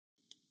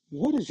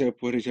What is up?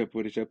 What is up?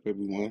 What is up,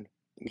 everyone?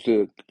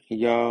 Look,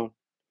 y'all,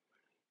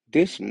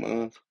 this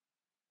month,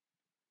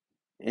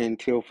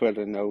 until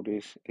further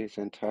notice, is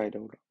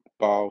entitled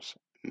Boss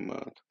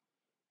Month.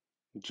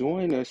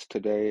 Join us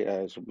today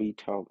as we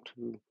talk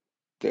to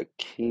the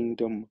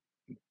Kingdom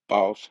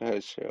Boss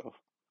herself,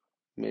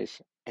 Miss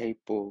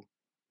April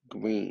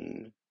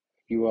Green.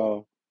 You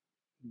all,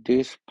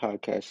 this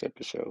podcast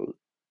episode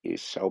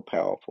is so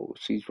powerful.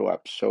 She's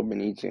dropped so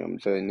many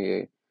gems in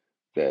there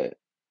that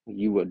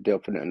you will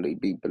definitely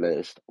be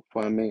blessed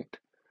from it.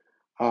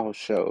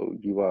 Also,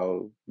 you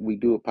all, we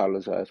do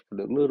apologize for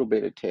the little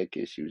bit of tech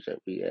issues that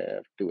we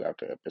have throughout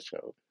the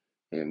episode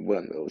in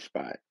one little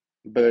spot.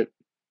 But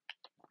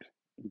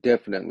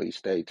definitely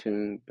stay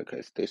tuned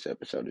because this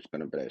episode is going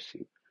to bless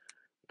you.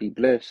 Be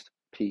blessed.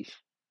 Peace.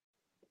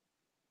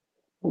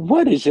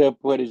 What is up?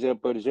 What is up?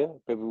 What is up?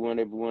 Everyone.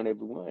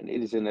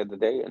 It is another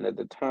day,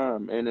 another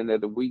time, and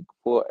another week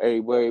for a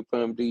Word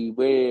from the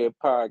Web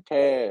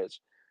podcast.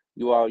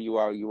 You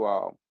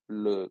all.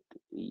 Look,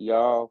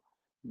 y'all,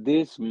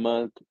 this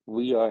month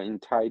we are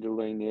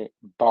entitling it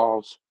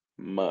Boss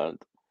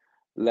Month.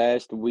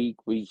 Last week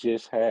we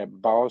just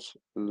had Boss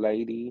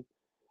Lady,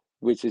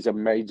 which is a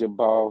major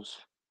boss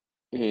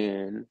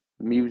in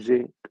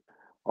music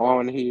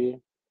on here.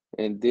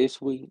 And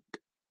this week,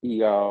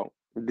 y'all,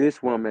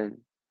 this woman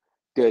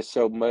does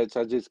so much.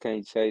 I just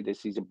can't say that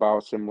she's a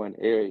boss in one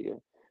area,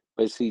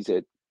 but she's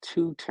a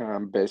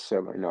two-time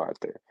best-selling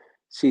author.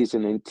 She's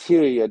an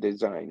interior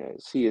designer.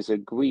 She is a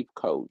grief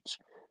coach.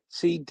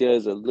 She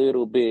does a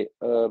little bit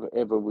of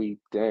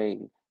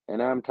everything, and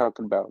I'm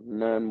talking about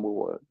none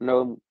more,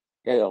 no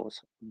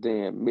else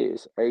than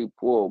Miss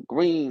April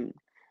Green.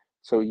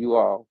 So you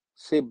all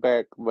sit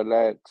back,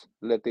 relax,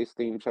 let this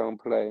theme song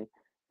play.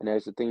 And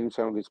as the theme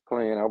song is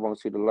playing, I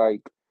want you to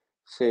like,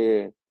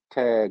 share,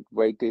 tag,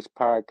 rate this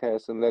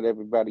podcast, and let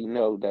everybody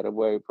know that a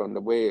word from the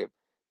web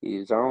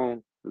is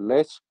on.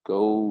 Let's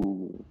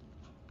go.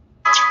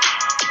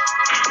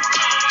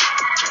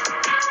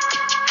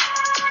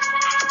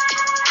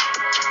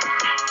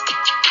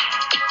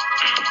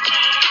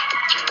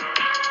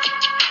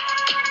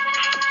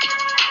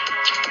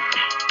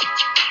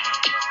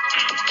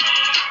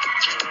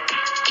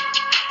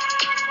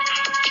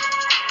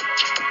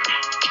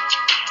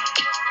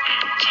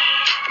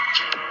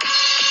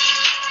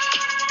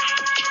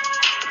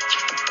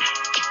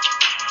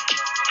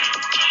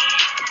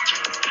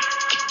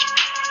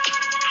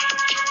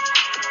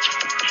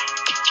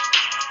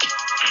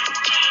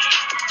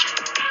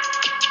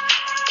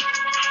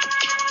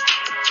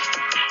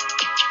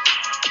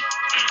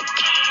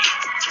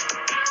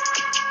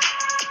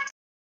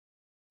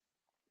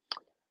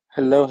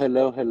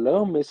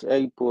 Hello, Miss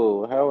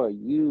April. How are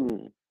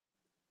you?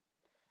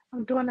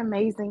 I'm doing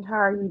amazing. How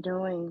are you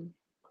doing?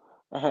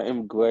 I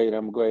am great.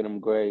 I'm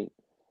great.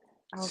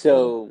 Awesome.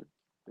 So,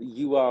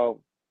 you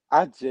all,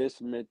 I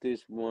just met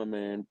this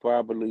woman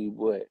probably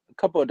what, a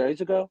couple of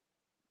days ago?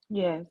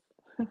 Yes.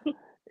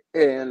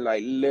 And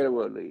like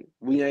literally,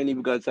 we ain't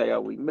even gonna say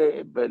how we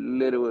met, but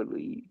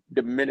literally,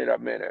 the minute I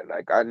met her,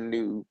 like I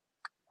knew,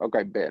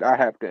 okay, bet I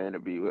have to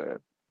interview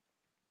her.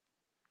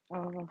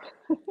 Uh,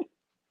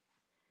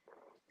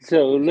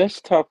 So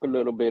let's talk a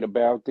little bit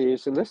about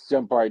this, and let's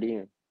jump right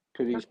in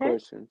to these okay.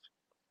 questions.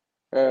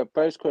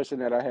 First question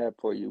that I have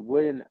for you: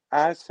 when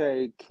I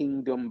say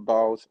kingdom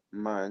boss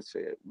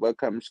mindset, what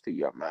comes to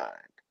your mind?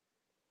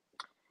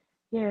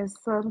 Yes.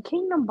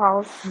 Kingdom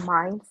Boss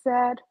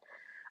mindset.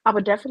 I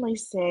would definitely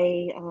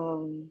say,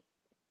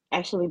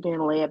 actually being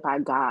led by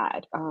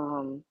God.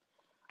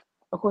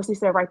 Of course, He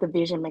said, write the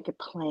vision, make it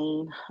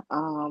plain.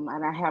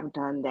 And I have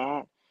done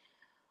that.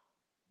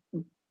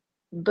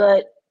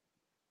 But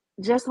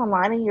just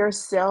aligning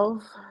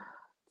yourself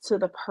to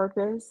the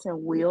purpose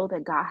and will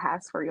that God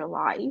has for your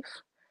life,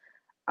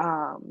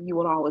 you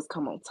will always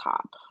come on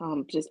top.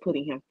 Just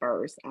putting Him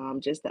first,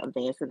 just the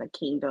advancing the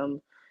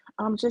kingdom,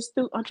 just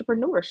through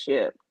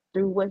entrepreneurship,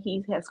 through what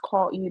He has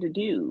called you to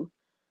do.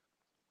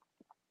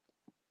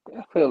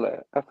 I feel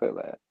that. I feel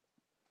that.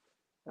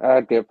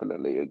 I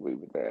definitely agree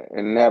with that,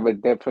 and that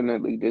would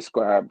definitely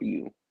describe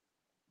you.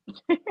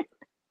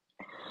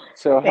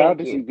 So, how Thank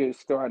did you you. get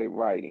started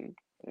writing?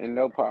 And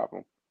no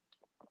problem.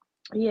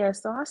 Yeah,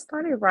 so I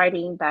started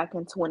writing back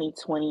in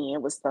 2020.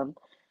 It was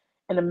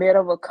in the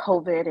middle of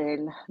COVID,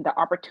 and the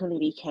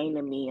opportunity came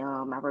to me.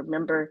 I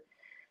remember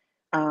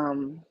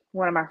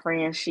one of my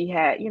friends, she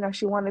had,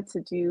 she wanted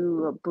to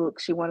do a book.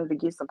 She wanted to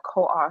get some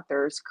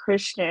co-authors,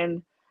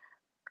 Christian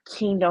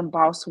kingdom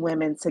boss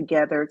women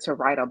together to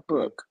write a Mm.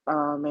 book.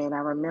 And I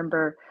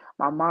remember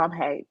my mom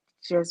had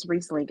just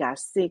recently got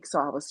sick, so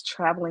I was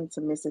traveling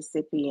to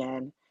Mississippi,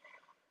 and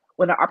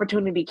when the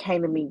opportunity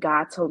came to me,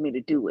 God told me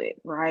to do it.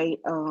 Right?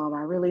 I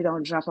really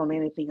don't jump on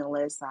anything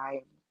unless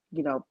I,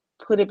 you know,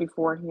 put it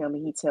before Him,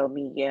 and He tell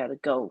me, yeah, to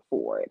go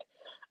for it.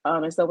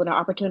 And so when the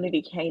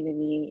opportunity came to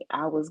me,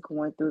 I was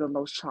going through the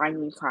most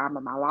trying time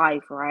of my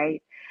life.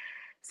 Right?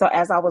 So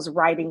as I was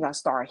writing, I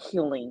started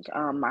healing.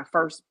 My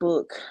first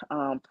book,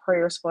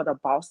 Prayers for the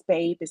Boss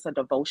Babe, it's a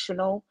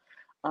devotional.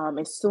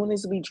 As soon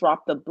as we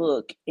dropped the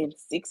book, in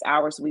 6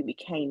 hours we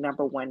became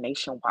number one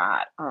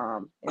nationwide.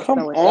 And Come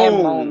so at that on.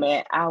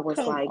 moment, I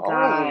was Come like,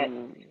 God,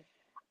 on.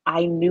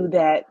 I knew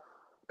that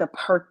the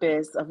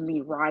purpose of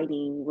me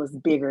writing was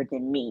bigger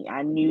than me.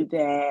 I knew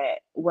that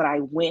what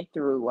I went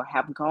through or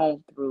have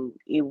gone through,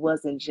 it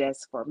wasn't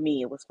just for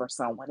me, it was for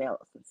someone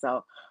else. And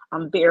so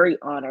I'm very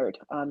honored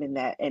in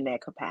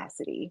that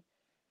capacity.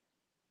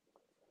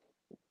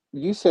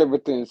 You said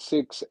within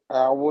 6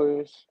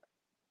 hours,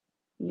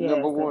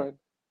 number Yes, one.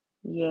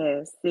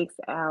 yes, 6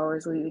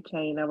 hours we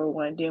became number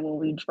one. Then when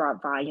we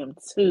dropped volume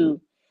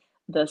two,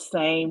 the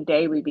same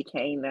day we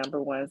became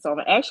number one. So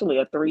I'm actually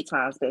a three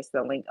times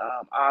best-selling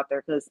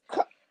author because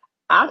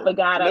I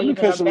forgot I Let me even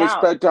put some about.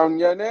 respect on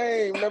your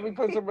name. Let me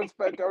put some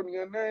respect on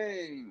your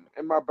name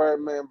in my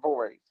Birdman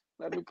voice.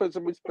 Let me put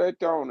some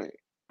respect on it.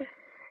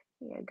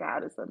 Yeah,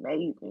 God is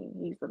amazing.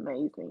 He's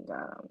amazing.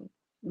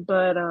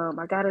 But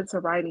I got into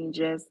writing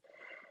just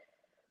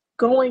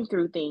going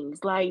through things,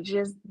 like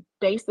just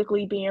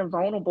basically being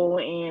vulnerable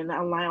and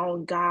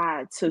allowing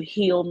God to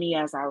heal me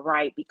as I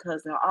write.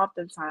 Because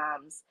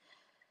oftentimes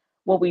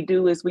what we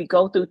do is we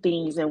go through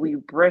things and we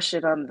brush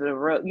it under the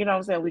rug. You know what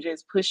I'm saying? We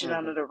just push it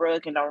under Hmm. the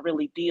rug and don't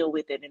really deal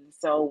with it. And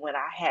so when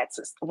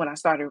I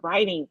started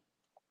writing,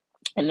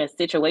 and the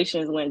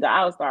situations when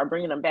God started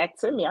bringing them back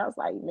to me, I was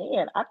like,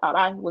 man, I thought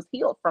I was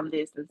healed from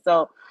this. And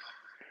so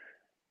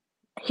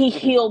he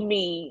healed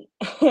me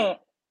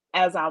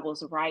as I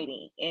was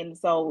writing. And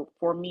so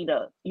for me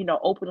to,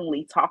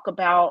 openly talk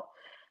about,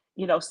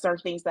 certain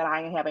things that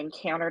I have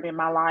encountered in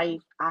my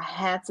life, I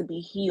had to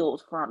be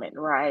healed from it,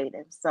 right?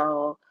 And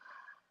so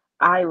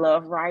I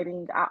love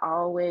writing.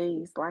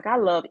 I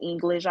love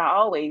English. I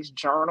always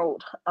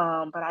journaled,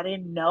 but I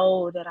didn't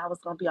know that I was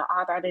going to be an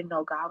author. I didn't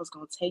know God was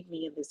going to take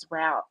me in this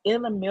route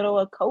in the middle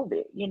of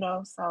COVID.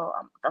 So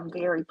I'm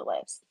very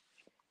blessed.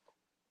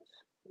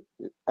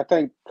 I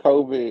think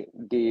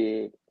COVID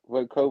did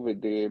what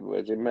COVID did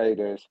was it made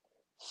us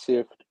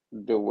shift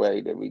the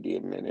way that we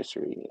did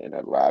ministry in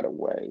a lot of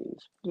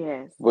ways,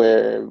 Yes,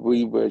 where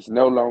we was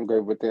no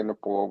longer within the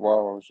four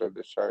walls of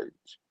the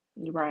church,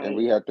 you're and right.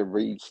 we had to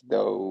reach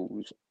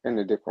those in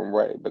a different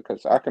way.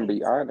 Because I can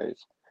be Yes,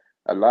 honest,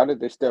 a lot of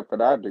the stuff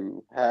that I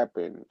do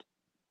happened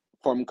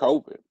from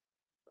COVID,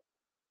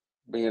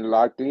 being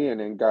locked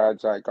in, and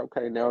God's like,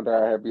 okay, now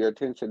that I have your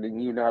attention,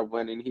 and you not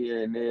running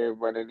here and there,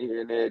 running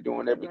here and there,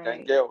 doing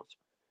everything right. else.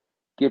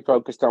 Get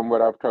focused on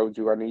what I've told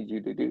you I need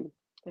you to do.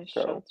 That's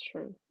So, so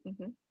true.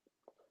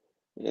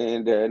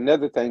 and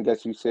another thing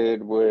that you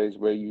said was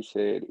where you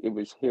said it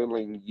was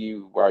healing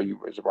you while you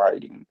was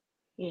writing.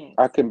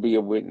 I Yes, can be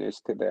a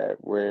witness to that,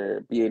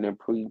 where being a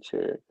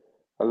preacher,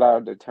 a lot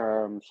of the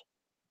times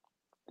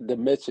the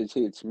message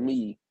hits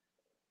me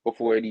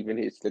before it even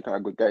hits the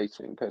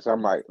congregation, because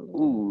I'm like, absolutely.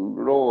 ooh,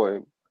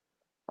 Lord,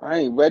 I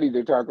ain't ready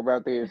to talk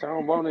about this. I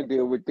don't want to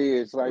deal with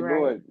this. Like, Right,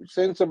 Lord,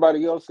 send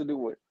somebody else to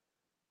do it.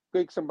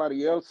 Pick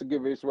somebody else to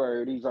give his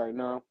word. He's like,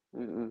 no,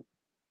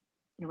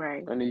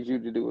 right. I need you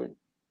to do it.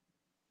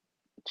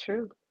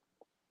 True.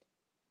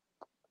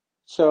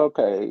 So,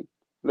 okay,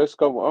 let's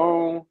go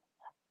on.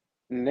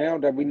 Now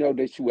that we know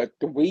that you a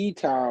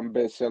three-time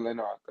best-selling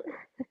author,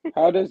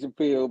 how does it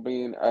feel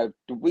being a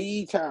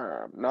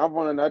three-time, not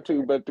one, not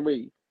two, but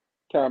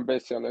three-time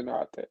best-selling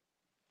author?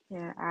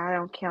 Yeah, I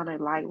don't count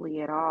it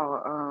lightly at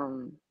all.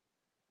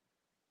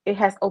 It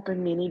has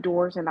opened many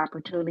doors and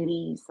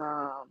opportunities.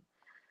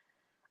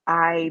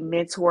 I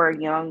mentor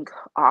young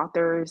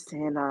authors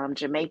in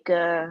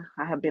Jamaica.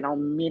 I have been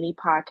on many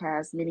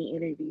podcasts, many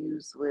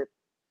interviews with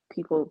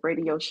people,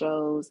 radio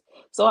shows.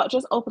 So I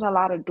just opened a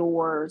lot of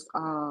doors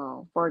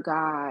for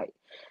God.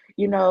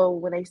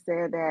 When they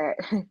said that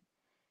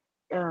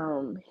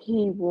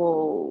He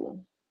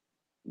will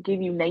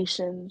give you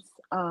nations.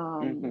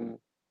 Mm-hmm.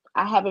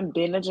 I haven't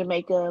been to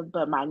Jamaica,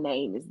 but my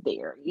name is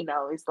there.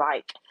 It's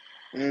like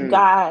Mm,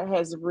 God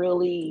has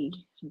really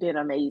been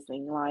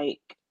amazing.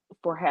 Like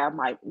for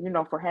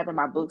having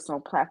my books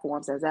on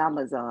platforms as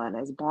Amazon,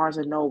 as Barnes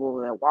and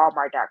Noble, at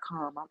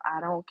Walmart.com.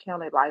 I don't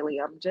count it lightly.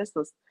 I'm just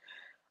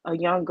a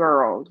young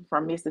girl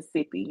from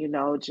Mississippi.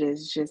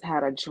 Just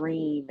had a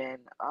dream and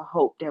a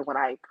hope that when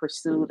I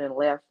pursued and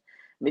left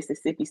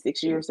Mississippi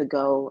 6 years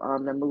ago,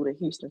 to move to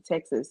Houston,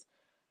 Texas.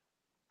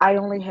 I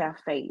only have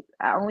faith.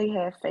 I only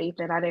had faith,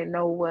 and I didn't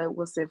know what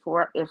was in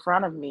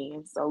front of me.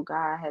 And so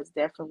God has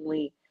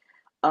definitely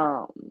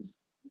um,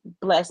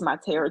 blessed my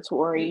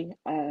territory.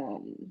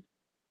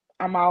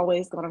 I'm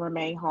always going to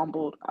remain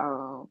humbled.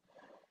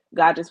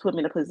 God just put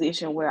me in a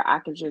position where I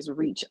can just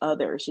reach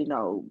others,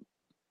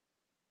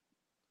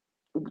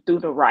 through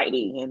the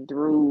writing and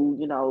through,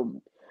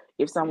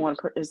 if someone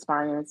is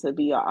aspiring to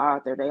be an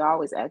author, they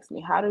always ask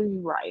me, how do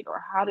you write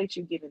or how did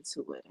you get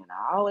into it? And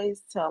I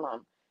always tell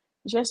them,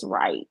 just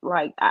write.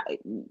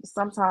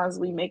 Sometimes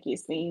we make it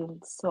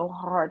seem so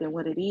hard than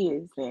what it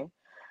is. And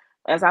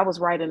as I was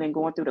writing and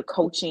going through the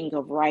coaching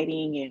of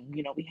writing, and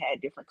we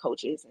had different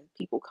coaches and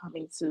people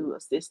coming to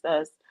assist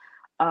us.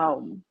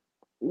 Um,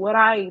 what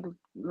I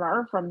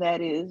learned from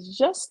that is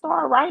just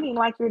start writing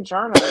like you're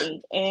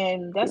journaling.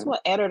 And that's Okay.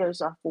 what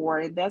editors are for.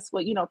 And that's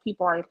what,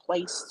 people are in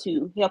place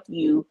to help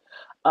you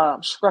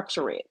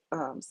structure it.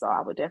 So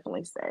I would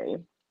definitely say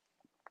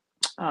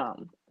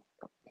um,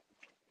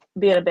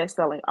 being a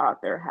best-selling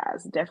author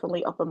has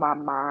definitely opened my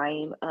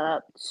mind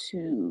up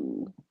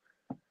to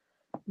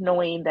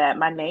knowing that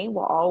my name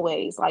will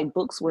always, like,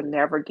 books will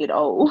never get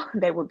old.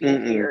 They will be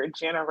Mm-mm. here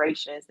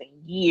generations and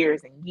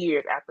years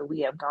after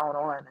we have gone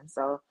on. And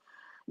so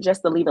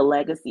just to leave a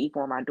legacy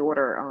for my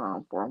daughter,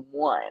 for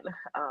one,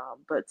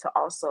 but to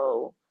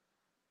also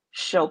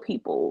show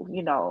people,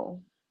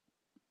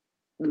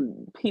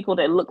 people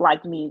that look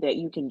like me, that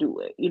you can do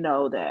it,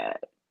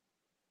 that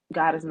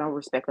God is no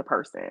respecter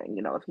person.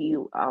 If He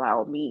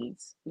allowed me,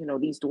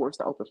 these doors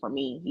to open for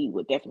me, He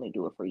would definitely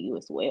do it for you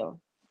as well.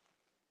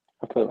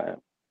 I feel like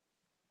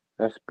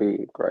that's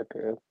big right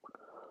there.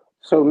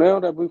 So now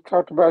that we've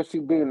talked about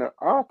you being an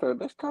author,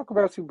 let's talk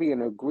about you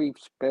being a grief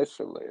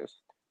specialist.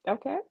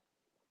 Okay.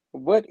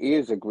 What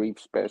is a grief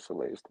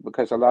specialist?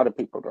 Because a lot of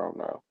people don't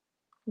know.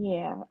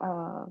 Yeah.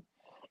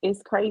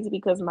 It's crazy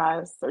because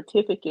my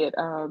certificate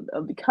of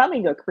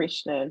becoming a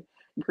Christian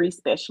grief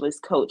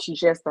specialist coach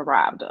just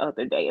arrived the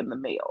other day in the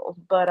mail.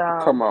 But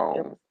Come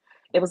it on. was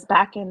it was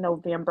back in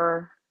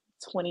November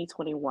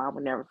 2021. I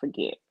will never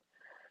forget.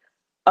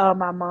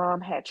 My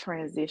mom had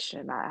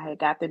transitioned. I had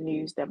got the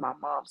news that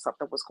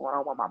something was going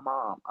on with my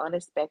mom.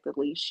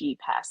 Unexpectedly, she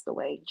passed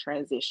away,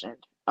 transitioned.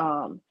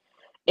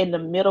 In the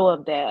middle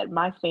of that,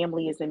 my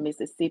family is in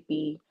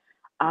Mississippi.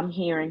 I'm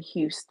here in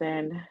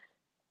Houston,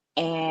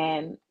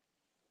 and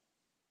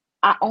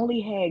I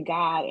only had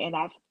God, and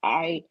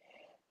I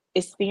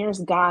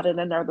experienced God in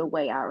another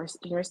way. I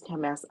experienced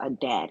Him as a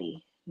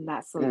daddy,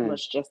 not so Mm,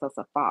 much just as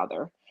a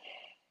father.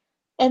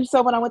 And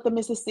so when I went to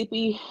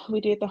Mississippi,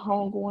 we did the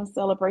homegoing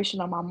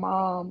celebration of my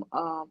mom.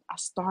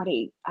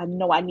 I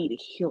know I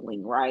needed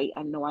healing, right?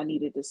 I know I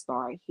needed to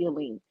start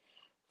healing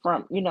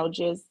from,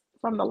 just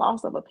from the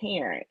loss of a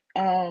parent.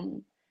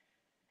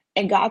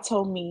 And God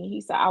told me,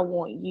 He said,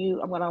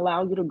 I'm going to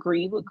allow you to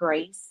grieve with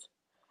grace,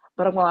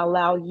 but I'm going to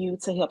allow you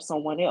to help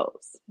someone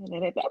else. And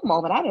then at that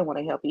moment, I didn't want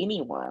to help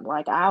anyone.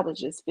 Like, I was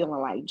just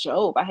feeling like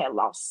Job. I had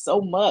lost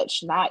so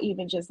much, not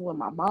even just with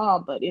my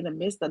mom, but in the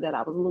midst of that,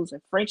 I was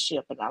losing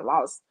friendship and I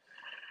lost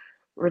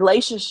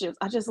relationships.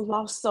 I just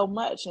lost so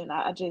much, and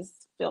I just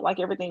felt like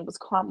everything was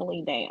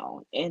crumbling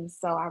down. And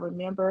so I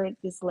remember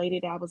this lady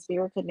that I was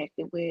very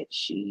connected with.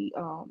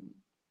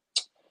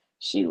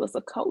 She was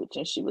a coach,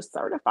 and she was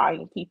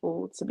certifying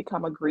people to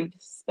become a grief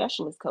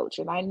specialist coach.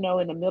 And I know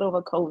in the middle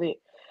of COVID,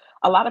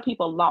 a lot of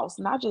people lost,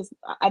 not just,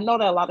 I know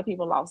that a lot of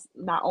people lost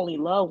not only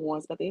loved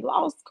ones, but they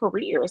lost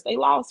careers, they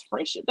lost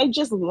friendship, they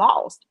just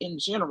lost in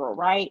general,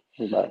 right?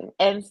 right.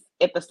 And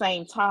at the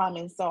same time.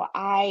 And so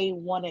I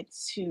wanted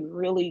to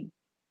really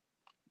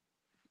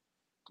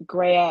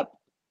grab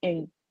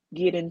and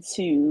get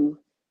into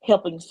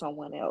helping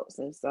someone else.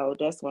 And so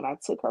that's when I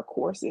took her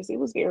courses. It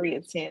was very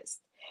intense.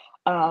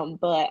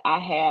 But I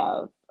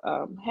have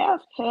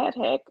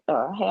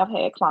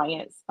had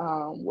clients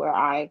where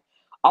I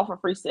offer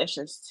free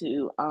sessions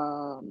to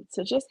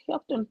just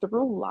help them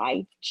through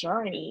life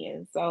journey.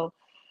 And so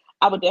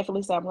I would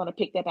definitely say I'm going to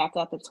pick that back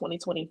up in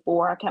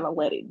 2024. I kind of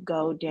let it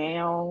go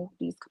down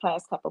these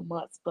past couple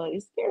months, but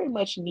it's very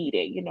much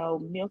needed.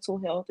 Mental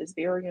health is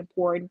very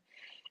important,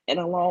 and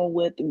along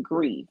with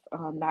grief,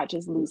 not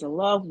just losing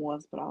loved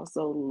ones, but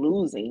also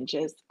losing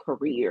just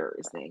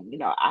careers.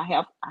 And I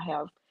have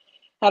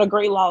had a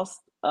great loss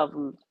of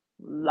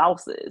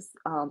losses,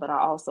 but I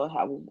also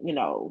have,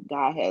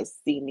 God has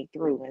seen me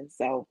through. And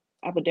so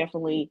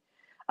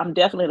I'm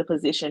definitely in a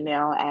position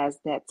now as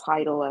that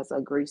title as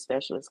a grief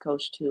specialist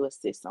coach to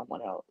assist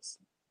someone else.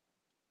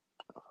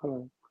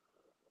 Uh,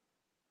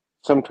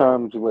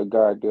 Sometimes what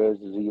God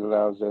does is He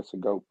allows us to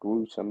go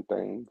through some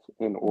things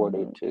in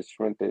order Hmm. to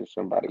strengthen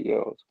somebody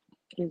else.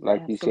 Is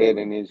Like He said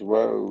in absolutely. His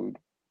word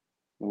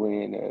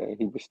when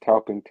He was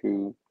talking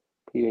to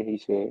Peter, He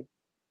said,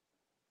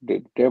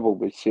 the devil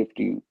would sift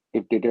you.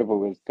 If the devil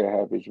was to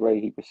have his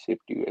way, he would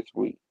sift you as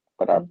wheat.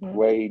 But I Hmm.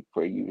 prayed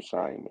for you,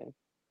 Simon,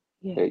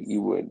 that Yes.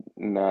 you would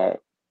not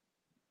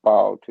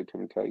fall to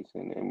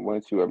temptation. And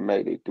once you have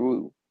made it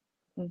through,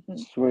 Hmm.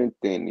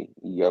 strengthen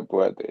your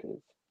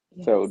brothers.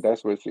 So Yes.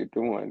 that's what you're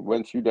doing.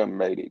 Once you done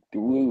made it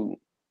through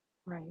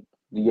Right.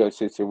 your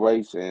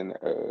situation,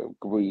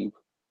 grief,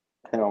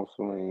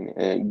 counseling,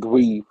 and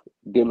grief,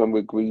 dealing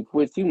with grief,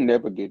 which you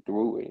never get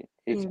through it.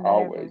 It's You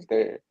always never.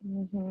 there.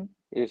 Hmm.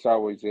 It's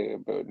always there.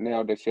 But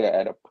now that you're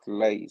at a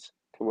place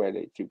to where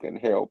that you can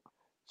help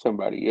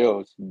somebody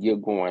else, you're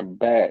going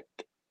back.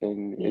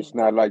 And it's Yes.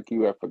 not like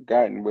you have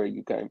forgotten where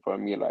you came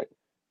from. You're like,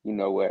 you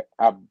know what?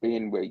 I've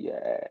been where you're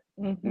at.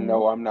 Hmm.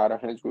 No, I'm not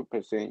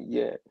 100%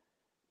 yet,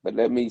 but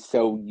let me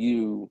show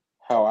you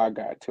how I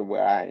got to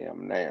where I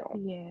am now.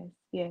 Yes,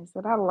 yes.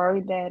 And I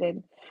learned that,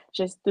 and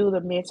just through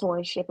the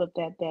mentorship of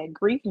that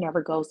grief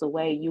never goes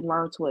away. You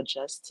learn to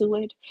adjust to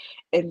it.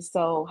 And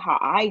so how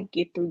I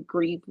get through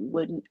grief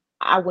wouldn't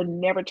I would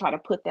never try to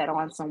put that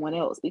on someone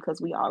else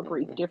because we all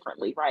grieve Mhm.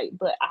 differently, right?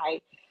 But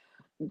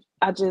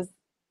I just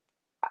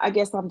I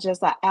guess I'm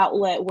just an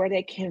outlet where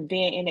they can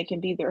vent and they can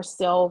be their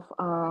self,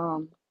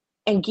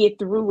 and get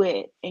through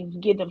it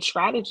and give them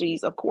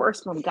strategies, of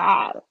course, from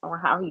God on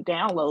how He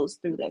downloads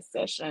through that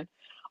session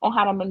on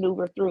how to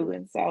maneuver through.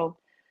 And so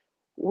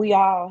we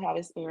all have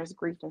experienced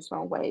grief in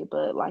some way,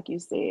 but like you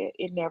said,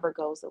 it never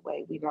goes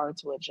away. We learn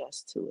to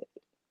adjust to it.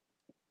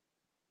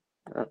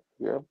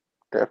 Yeah,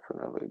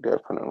 definitely,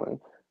 definitely.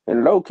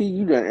 And low key,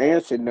 you done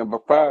answered number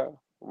five.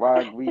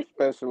 Why grief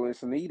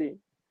specialists needed.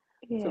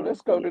 So Yes,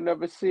 let's go to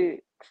number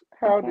six.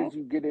 How okay. did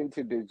you get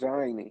into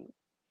designing?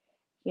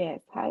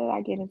 Yes. How did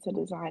I get into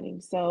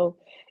designing? So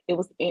it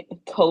was in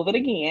COVID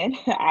again.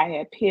 I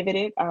had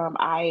pivoted.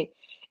 I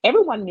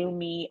Everyone knew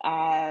me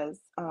as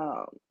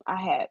I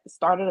had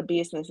started a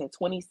business in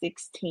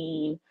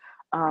 2016.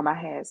 I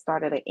had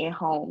started an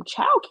in-home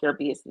childcare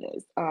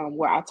business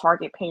where I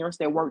target parents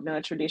that work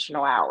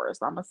non-traditional hours.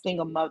 I'm a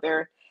single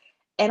mother,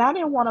 and I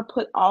didn't want to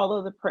put all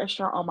of the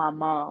pressure on my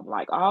mom,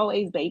 like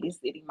always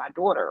babysitting my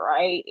daughter,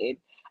 right? And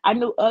I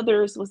knew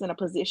others was in a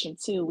position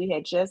too. We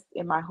had just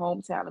in my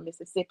hometown of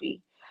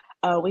Mississippi,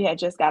 we had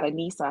just got a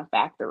Nissan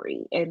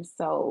factory, and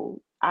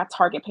so I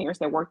target parents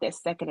that work that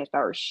second and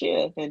third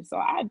shift, and so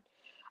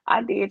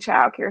I did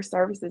childcare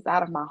services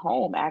out of my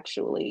home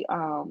actually.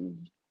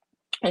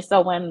 And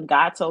so when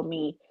God told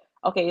me,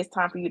 okay, it's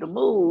time for you to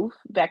move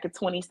back in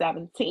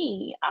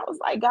 2017, I was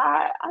like,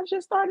 God, I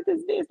just started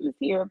this business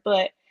here.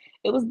 But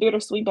it was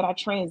bittersweet, but I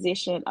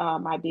transitioned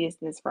my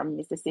business from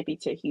Mississippi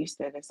to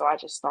Houston. And so I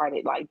just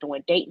started like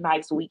doing date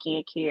nights,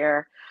 weekend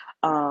care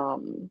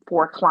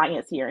for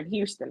clients here in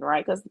Houston,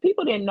 right? Because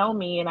people didn't know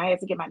me and I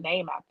had to get my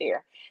name out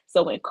there.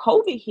 So when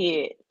COVID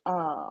hit,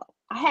 I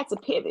had to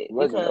pivot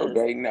Wasn't no because,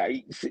 day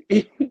nights.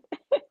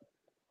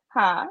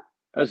 huh?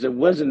 I said,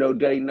 wasn't no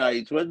day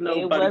nights. Wasn't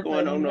It nobody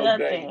going wasn't on no nothing,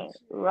 dates.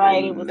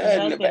 right? It And was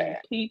nothing nothing. about.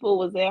 People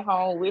was at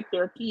home with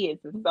their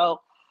kids. And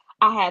so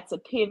I had to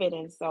pivot.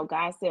 And so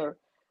God said,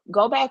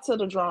 go back to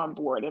the drawing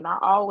board. And I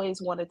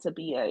always wanted to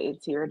be an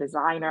interior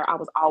designer. I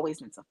was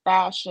always into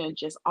fashion,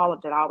 just all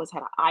of that. I always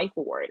had an eye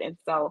for it. And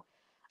so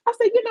I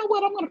said, you know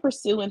what? I'm going to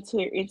pursue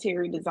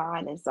interior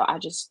design. And so I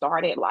just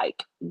started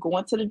like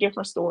going to the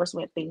different stores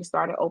when things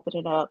started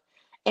opening up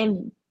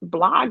and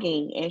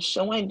blogging and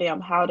showing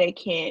them how they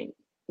can,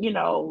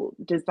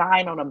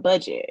 design on a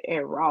budget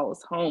at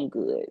Ross Home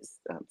Goods,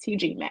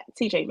 TJ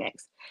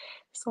Maxx.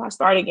 So I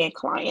started getting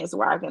clients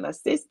where I can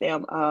assist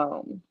them.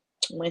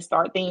 When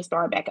things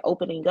started back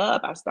opening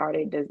up, I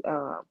started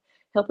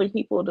helping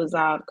people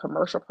design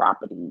commercial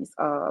properties,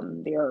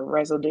 their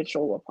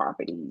residential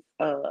properties,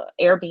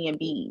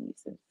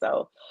 Airbnbs, and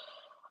so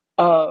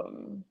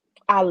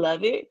I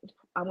love it.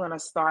 I'm gonna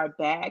start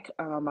back.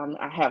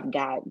 I have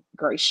got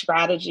great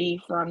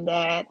strategy from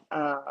that.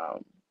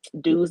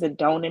 Do's and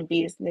don't in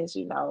business,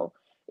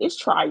 it's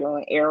trial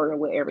and error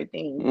with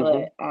everything. Mm-hmm.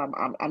 But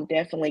I'm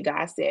definitely,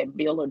 God said,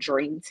 build a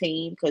dream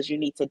team because you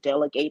need to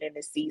delegate in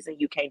this season.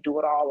 You can't do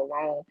it all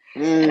alone.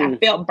 And I Mm.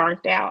 felt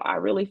burnt out. I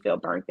really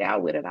felt burnt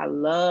out with it. I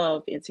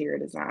love interior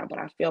design, but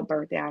I felt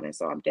burnt out, and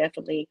so I'm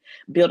definitely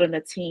building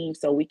a team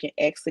so we can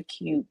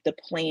execute the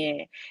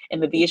plan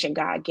and the vision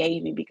God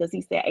gave me, because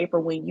He said,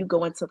 April, when you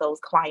go into those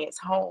clients'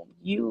 home,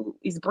 you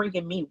is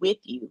bringing me with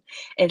you.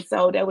 And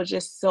so that was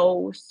just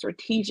so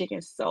strategic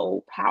and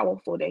so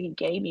powerful that He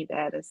gave me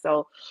that. And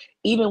so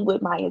even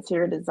with my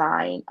interior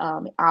design,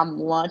 I'm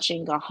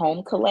launching a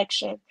home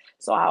collection.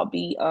 So I'll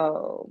be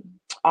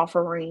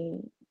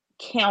offering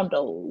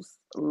candles,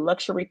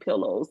 luxury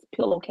pillows,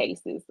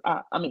 pillowcases,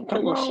 Come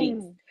pillow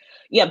sheets. on.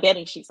 Yeah,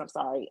 bedding sheets, I'm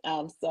sorry.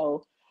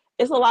 So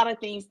it's a lot of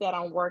things that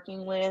I'm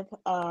working with.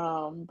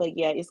 But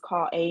yeah, it's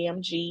called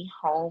AMG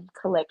Home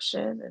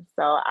Collection. And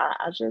so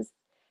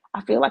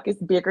I feel like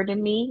it's bigger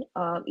than me.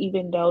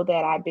 Even though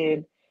that I've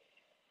been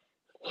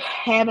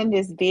having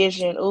this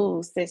vision,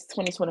 since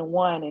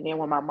 2021. And then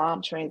when my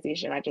mom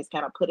transitioned, I just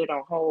kind of put it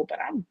on hold. But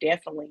I'm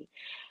definitely,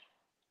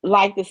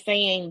 like the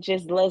saying,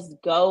 just let's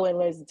go and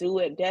let's do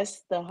it.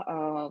 That's the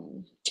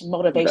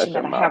motivation That's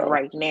your that I have motto.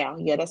 right now.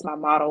 Yeah, that's my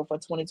motto for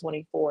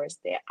 2024, is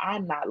that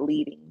I'm not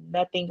leaving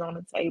nothing on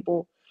the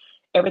table.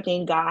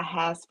 Everything God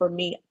has for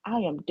me, I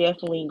am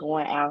definitely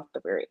going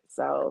after it.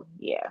 So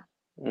yeah.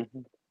 Hmm.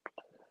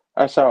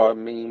 I saw a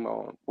meme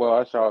on, well,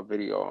 I saw a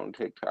video on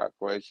TikTok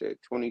where it said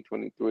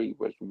 2023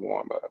 was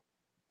warm up.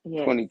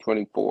 Yes.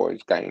 2024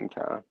 is game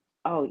time.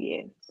 Oh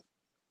yes.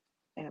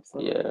 Yeah.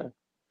 Absolutely.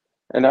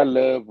 And I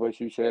love what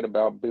you said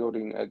about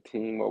building a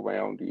team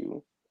around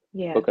you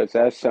Yeah. because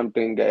that's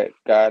something that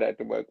God had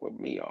to work with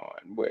me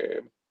on,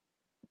 where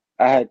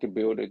I had to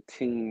build a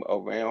team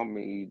around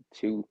me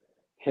to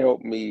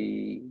help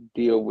me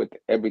deal with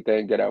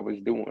everything that I was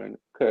doing.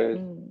 Because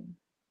Mm,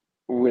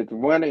 with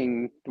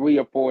running three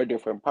or four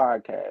different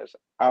podcasts,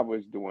 I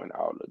was doing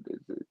all of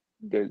the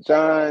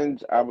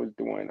designs, I was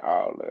doing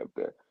all of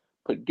the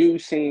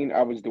producing,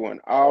 I was doing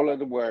all of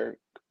the work,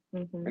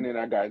 mm-hmm, and then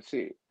I got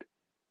sick.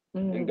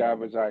 And God mm,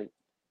 was like,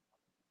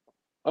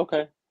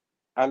 okay,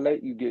 I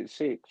let you get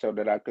sick so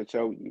that I could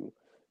show you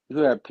you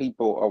have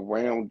people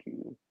around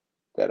you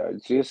that are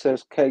just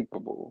as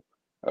capable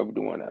of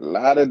doing a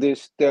lot of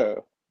this stuff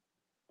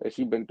that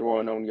she been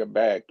throwing on your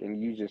back,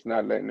 and you just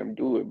not letting them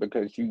do it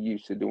because you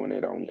used to doing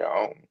it on your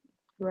own.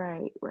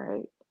 Right,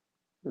 right,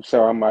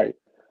 So I'm like,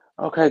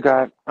 okay,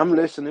 God, I'm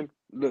listening.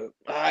 Look,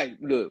 all right,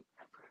 look,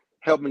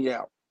 help me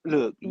out.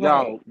 Look, right.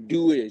 y'all,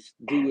 do this,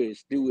 do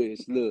this, do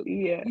this. Look,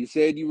 Yeah. you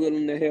said you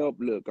willing to help.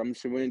 Look, I'm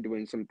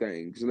surrendering some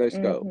things. Let's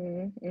go.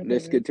 Mhm.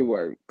 Let's Mhm. get to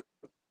work.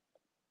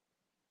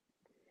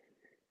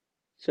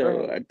 So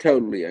Right. I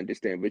totally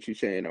understand what you're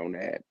saying on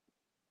that.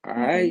 All Mhm.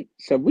 right.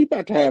 So we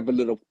about to have a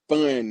little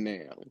fun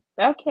now.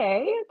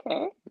 Okay.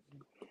 Okay.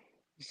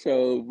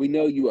 So we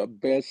know you are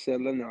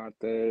best-selling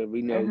author.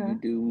 We Uh know you huh.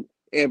 do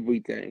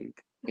everything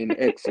in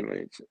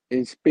excellence,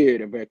 in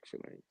spirit of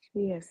excellence.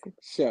 Yes.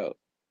 So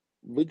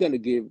we're gonna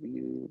give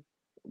you,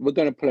 we're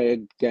gonna play a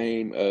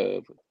game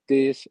of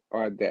this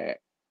or that.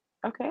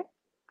 Okay.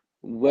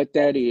 What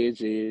that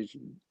is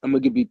I'm gonna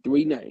give you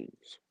three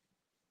names,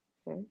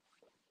 Okay.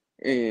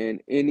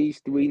 and in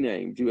these three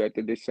names, you have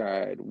to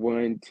decide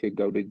one to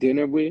go to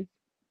dinner with,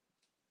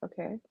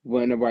 Okay.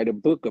 one to write a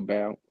book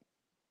about,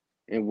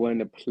 and one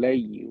to play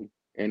you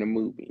in a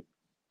movie.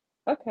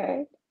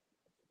 Okay.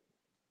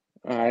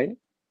 All right.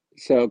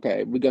 So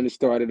okay, we're gonna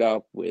start it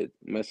off with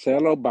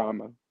Michelle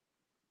Obama,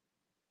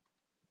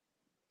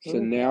 Ooh.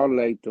 Chanel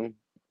Latham,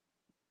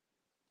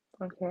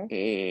 Okay.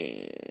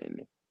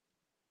 and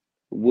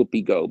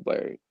Whoopi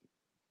Goldberg.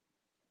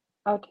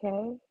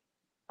 Okay.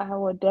 I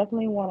would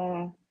definitely want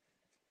to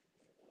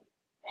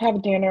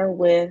have dinner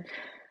with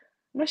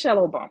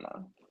Michelle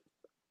Obama,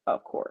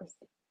 of course.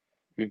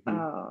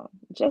 Hmm.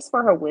 Just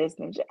for her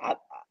wisdom.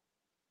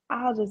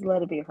 I'll just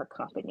let it be her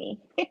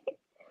company.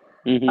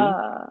 Hmm.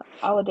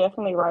 I would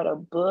definitely write a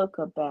book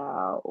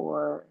about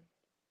or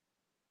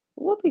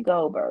Whoopi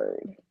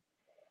Goldberg.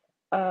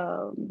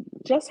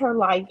 Just her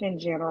life in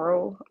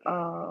general.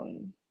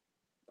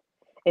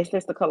 And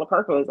since The Color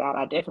Purple is out,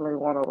 I definitely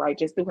want to write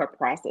just through her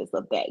process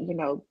of that,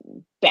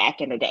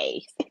 back in the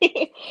days.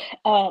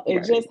 And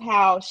Right. just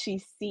how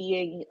she's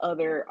seeing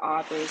other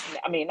authors,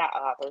 I mean, not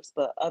authors,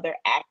 but other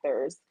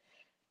actors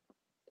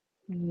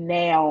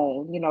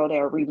now,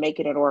 they're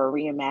remaking it or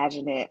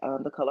reimagining it,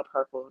 The Color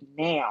Purple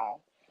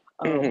now.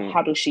 Hmm.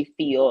 How does she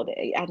feel?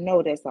 I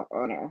know that's an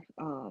honor.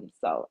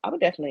 So I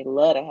would definitely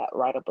love to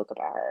write a book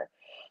about her.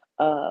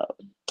 Uh,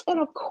 and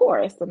of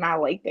course, and I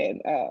like that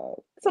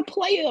to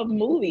play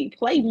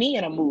me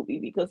in a movie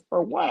because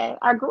for one,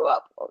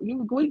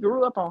 we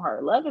grew up on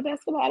her. Love and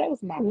Basketball, that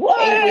was my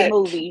favorite What?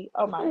 movie.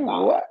 Oh my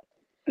God. What?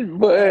 Uh,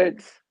 But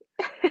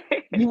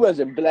you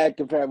wasn't black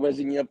if that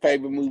wasn't your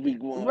favorite movie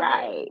growing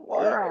up. right, What?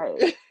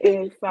 right.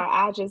 And so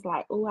I just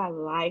like, oh, I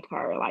like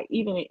her. Like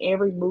even in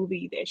every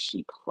movie that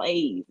she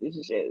plays,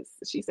 it's just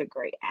she's a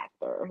great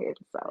actor. And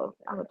so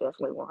I would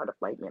definitely want her to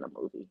play me in a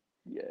movie.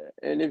 Yeah.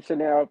 And if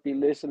Chanel be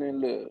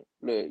listening, look,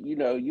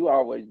 you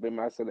always been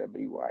my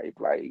celebrity wife.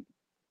 Like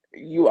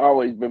you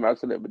always been my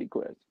celebrity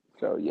crush.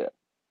 So yeah,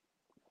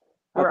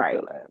 I can feel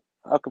Right. that.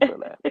 I can feel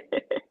that.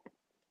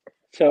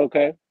 So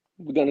okay,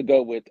 we're gonna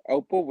go with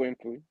Oprah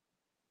Winfrey,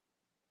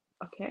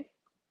 Okay.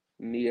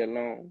 Nia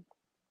Long,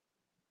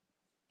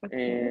 Okay.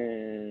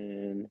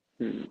 and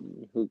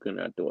who can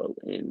I throw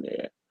in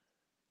there?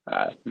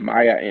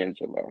 Maya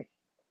Angelou.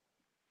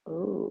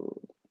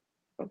 Ooh.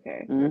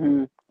 Okay.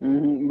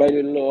 Made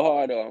it a little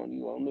harder on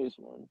you on this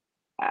one.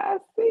 I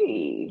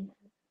see.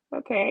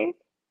 Okay.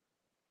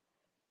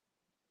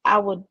 I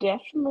would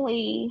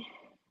definitely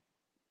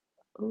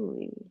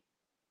ooh,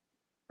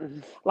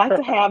 like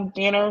to have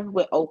dinner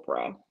with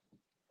Oprah.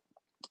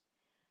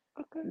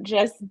 Okay.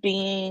 Just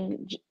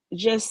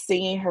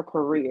seeing her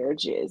career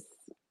just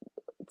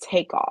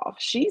take off.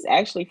 She's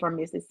actually from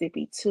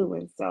Mississippi too,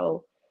 and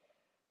so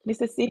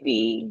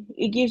Mississippi,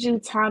 it gives you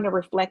time to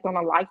reflect on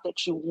a life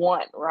that you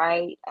want,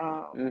 right?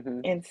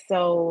 Mm-hmm. And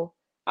so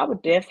I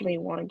would definitely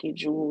want to get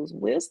Jules'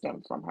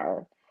 wisdom from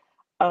her.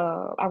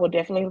 I would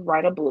definitely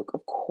write a book,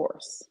 of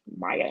course.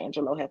 Maya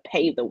Angelou have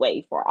paved the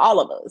way for all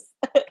of us.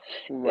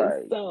 And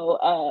Right. so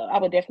I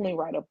would definitely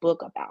write a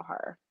book about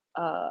her.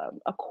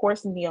 Of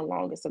course, Nia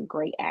Long is a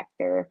great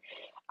actor.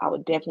 I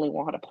would definitely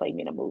want her to play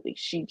me in a movie.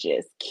 She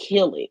just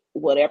kill it,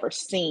 whatever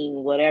scene,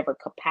 whatever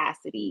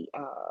capacity.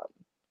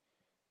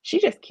 She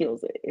just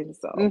kills it. And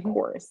so, of Mm-hmm.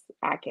 course,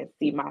 I can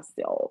see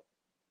myself.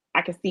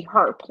 I can see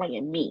her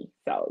playing me.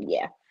 So,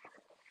 yeah.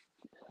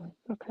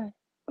 Okay.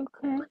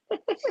 Okay.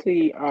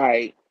 See, all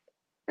right.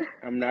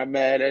 I'm not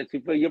mad at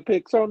you for your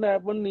picks on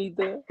that one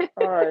either.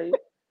 All right.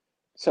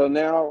 So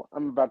now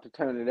I'm about to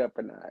turn it up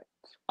a notch.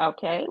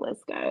 Okay,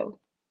 let's go.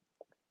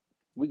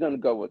 We're gonna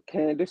go with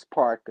Candace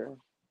Parker.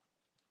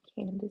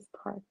 Candace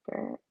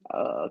Parker.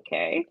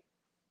 Okay.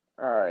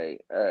 All right.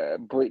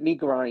 Brittany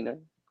Griner.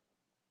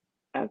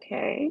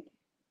 Okay.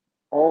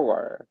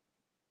 Or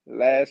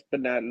last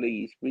but not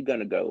least, we're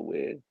gonna go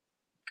with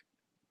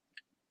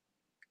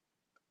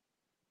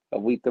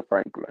Aretha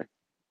Franklin.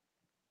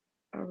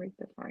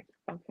 Aretha Frank.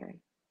 Okay.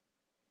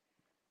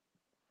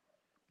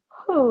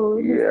 Oh,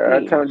 let me Yeah, I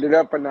see. turned it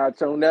up a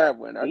notch on that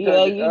one. I Yeah,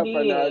 turned it you up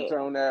a notch did.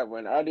 on that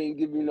one. I didn't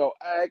give you no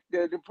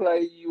actor to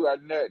play you or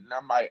nothing.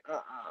 I'm like,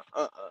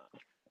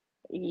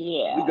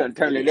 We Yeah, gonna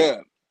turn it see.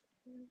 up.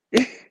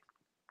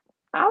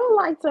 I would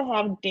like to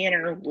have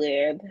dinner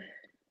with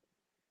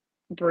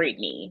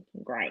Brittany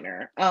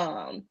Griner.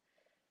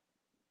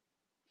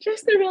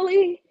 Just to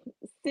really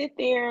sit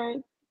there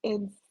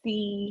and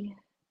see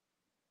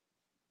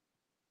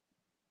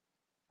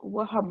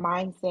what her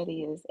mindset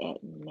is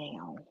at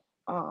now.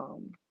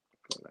 Um,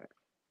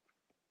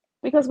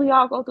 because we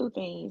all go through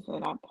things,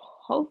 and I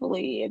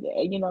hopefully,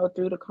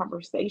 through the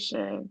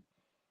conversation,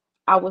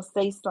 I would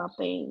say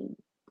something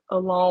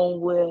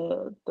along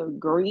with the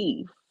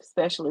grief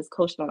specialist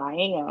coach that I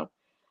am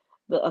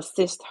to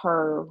assist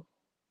her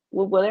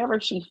with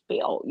whatever she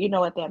felt,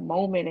 at that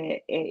moment,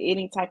 at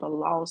any type of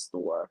loss,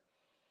 or,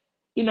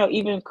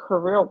 even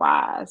career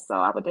wise. So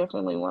I would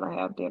definitely want to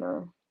have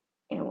dinner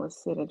and would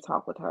sit and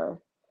talk with her.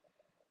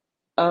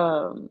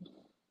 Um,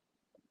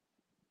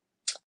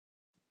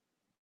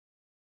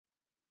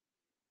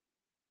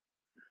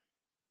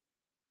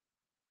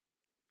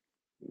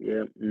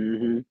 Yeah.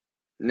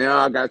 Now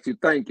I got you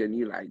thinking.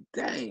 You like,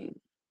 dang.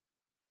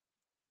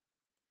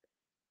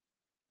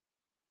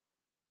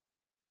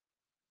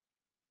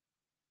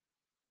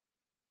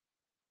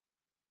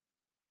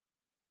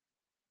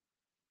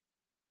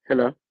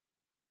 Hello.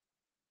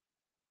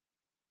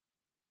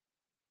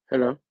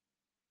 Hello.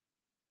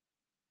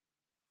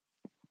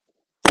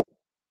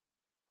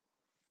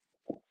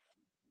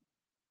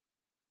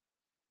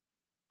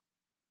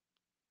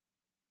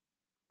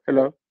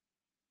 Hello.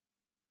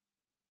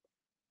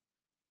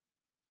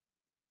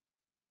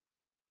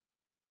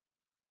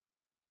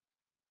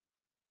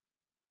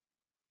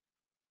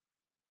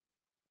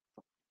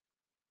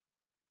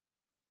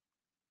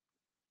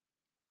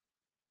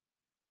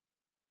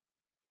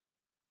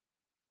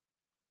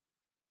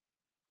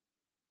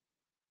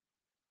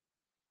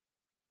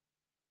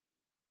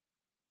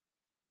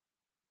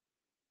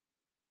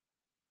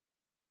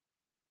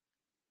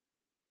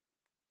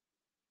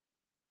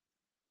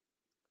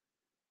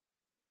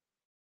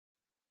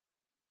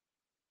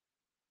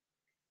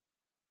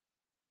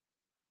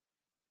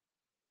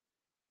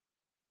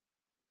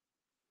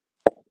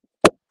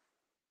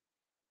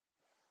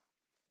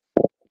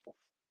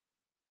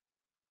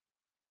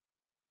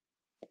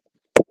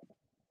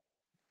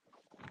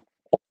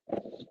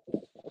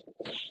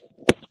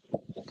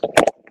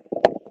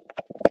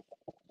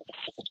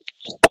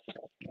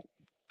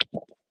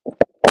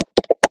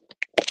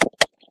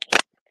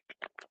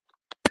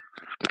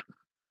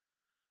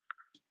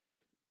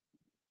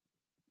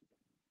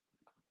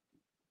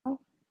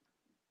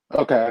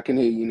 Okay, I can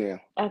hear you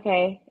now.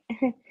 okay.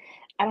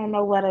 I don't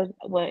know what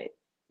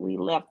we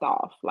left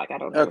off. Like I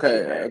don't know what you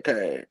Okay, heard.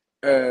 okay.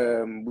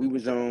 We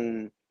was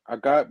on. I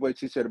got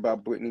what you said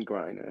about Brittany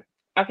Griner.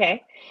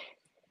 Okay.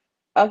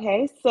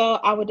 Okay, so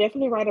I would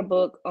definitely write a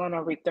book on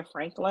Aretha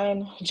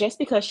Franklin just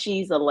because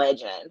she's a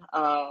legend.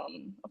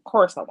 Of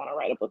course, I want to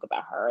write a book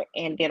about her,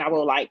 and then I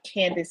would like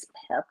Candace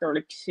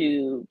Parker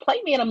to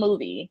play me in a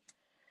movie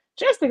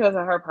just because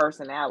of her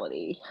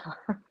personality.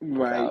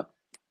 Right.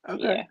 So Okay.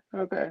 yeah,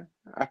 Okay.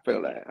 I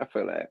feel yeah, that. I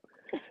feel that.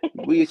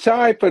 We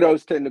sorry for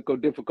those technical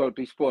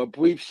difficulties for a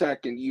brief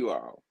second, you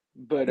all.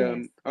 But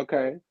yes.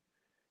 okay.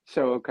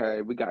 So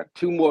okay, we got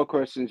two more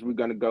questions we're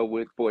gonna go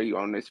with for you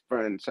on this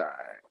friend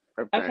side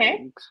of Okay,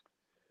 things.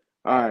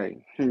 All right.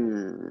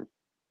 I'm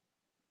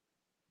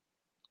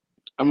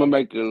gonna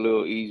make it a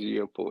little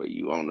easier for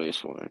you on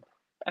this one.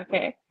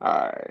 okay,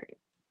 All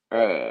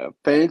right.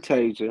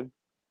 Fantasia,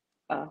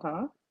 uh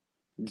huh,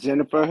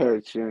 Jennifer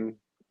Hudson,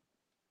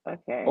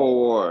 okay.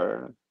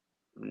 or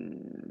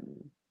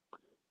mm,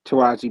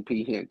 Taraji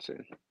P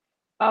Henson.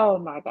 Oh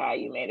my God,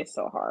 you made it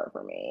so hard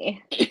for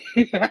me.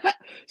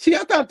 See, I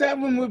thought that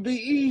one would be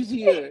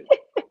easier.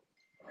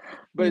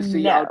 But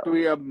see, all No.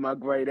 three of them are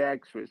great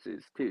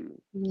actresses too.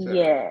 So,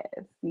 Yes,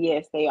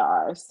 yes, they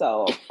are.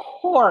 So of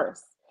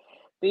course,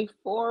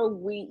 before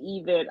we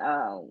even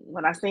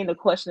when I seen the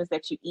questions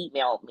that you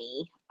emailed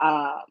me,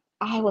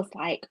 I was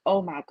like,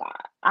 oh my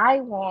God, I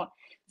want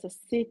to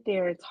sit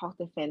there and talk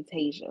to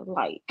Fantasia.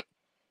 Like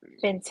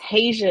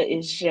Fantasia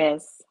is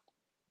just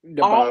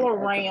the all bomb.com.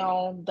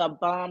 around the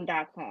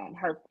bomb.com.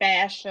 Her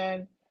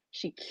fashion,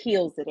 she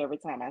kills it every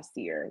time I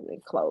see her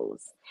in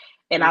clothes.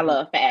 And I Mm-hmm.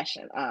 love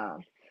fashion.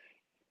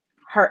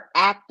 Her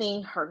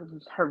acting, her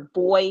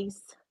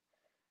voice,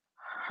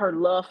 her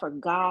love for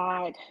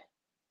God.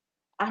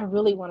 I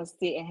really want to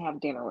sit and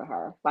have dinner with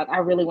her. Like I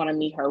really want to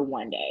meet her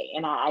one day,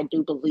 and I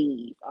do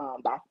believe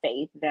by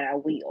faith that I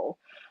will.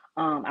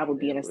 I would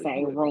be Yeah, in the well, you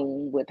same would.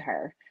 room with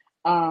her.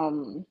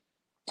 Um,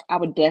 I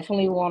would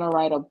definitely want to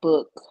write a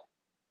book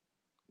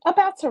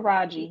about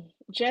Taraji,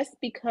 just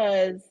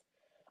because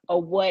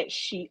of what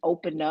she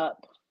opened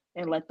up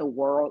and let the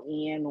world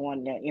in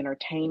on the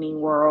entertaining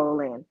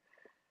world, and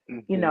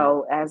Mm-hmm.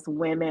 as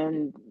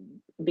women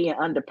being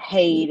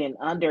underpaid and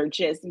under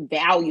just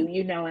value,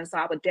 and so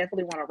I would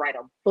definitely want to write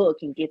a book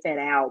and get that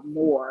out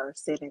more,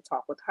 sit and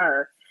talk with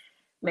her,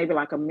 maybe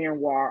like a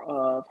memoir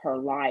of her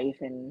life,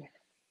 and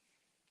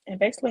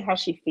basically how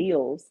she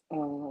feels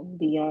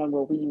beyond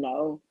what we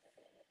know.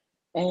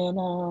 And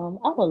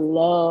I would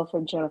love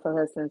for Jennifer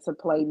Hudson to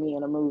play me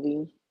in a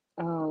movie.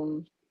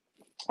 um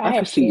I I can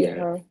have see seen that.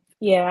 her.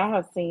 Yeah, I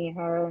have seen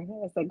her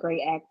as a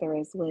great actor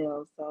as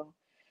well. So,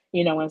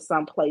 in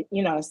some place,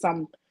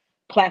 some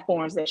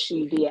platforms that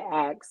she did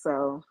act.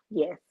 So,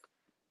 yes.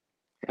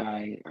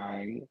 I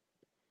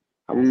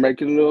I'm gonna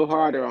make it a little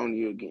harder on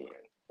you again.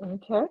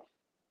 Okay.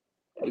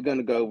 We're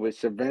gonna go with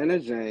Savannah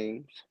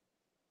James,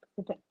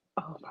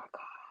 Oh my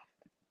God.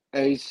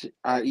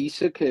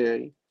 Aisha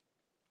Carey,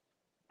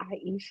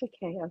 Aisha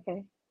K.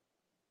 Okay.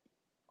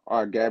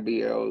 or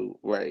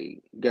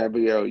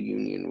Gabrielle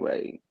Union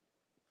Wade.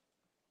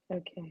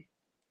 Okay.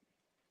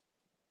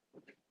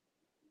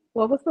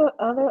 What was the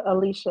other?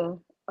 Alicia.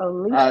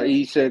 Alicia?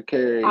 Aisha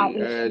Carey,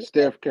 Aisha.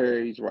 Steph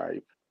Curry's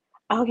wife.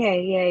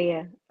 Okay. Yeah.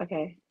 Yeah.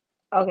 Okay.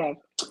 Okay.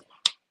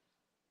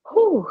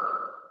 Whew.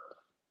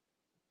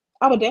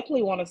 I would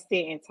definitely want to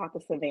sit and talk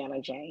to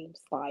Savannah James.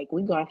 Like,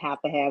 we're going to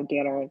have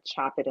dinner and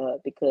chop it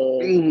up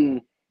because Hmm.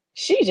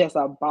 she's just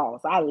a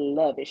boss. I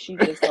love it.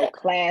 She's just so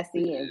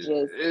classy and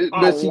just,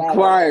 I But she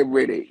love it. quiet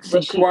with it.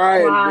 But She she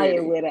quiet with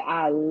quiet it. with it.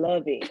 I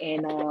love it.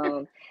 And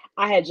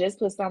I had just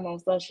put something on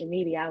social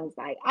media. I was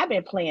like, I've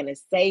been playing it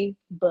safe,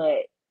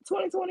 but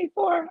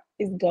 2024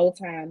 is go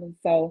time. And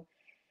so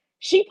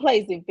she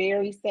plays it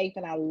very safe,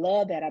 and I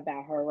love that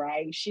about her,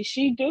 right?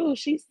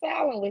 She's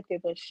silent with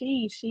it, but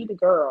she the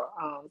girl.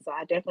 So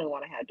I definitely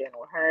want to have dinner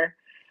with her.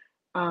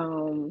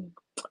 Um,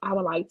 I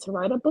would like to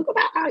write a book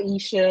about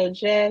Aisha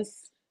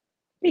just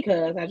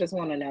because I just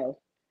want to know.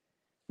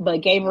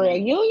 But Gabrielle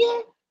Mm.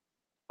 Union,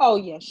 oh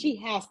yeah, she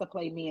has to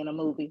play me in a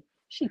movie.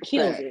 She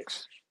kills it.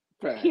 Facts.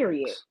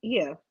 Period. Facts.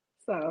 Yeah.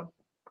 So,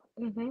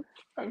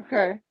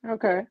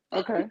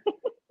 Okay.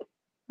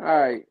 All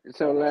right.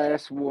 So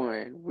last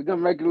one. We're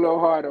gonna make it a little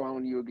harder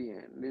on you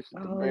again. This is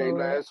the oh very Lord.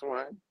 last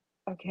one.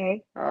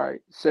 Okay. All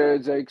right. Sarah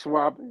Jakes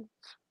Robbins.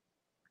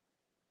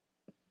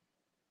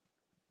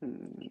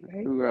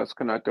 Okay. Who else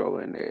can I throw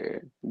in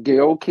there?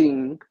 Gail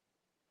King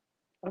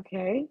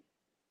Okay.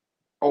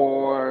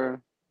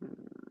 or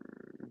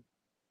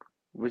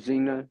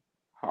Regina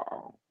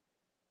Hall.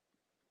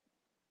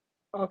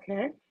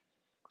 Okay.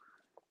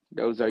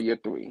 Those are your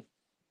three.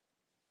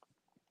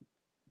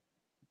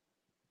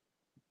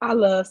 I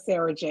love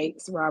Sarah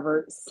Jakes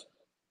Roberts.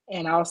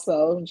 And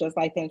also, just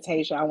like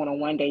Fantasia, I want to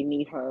one day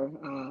meet her.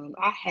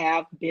 I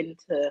have been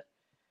to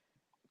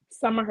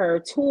some of her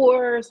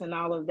tours and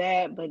all of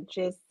that, but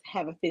just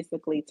haven't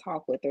physically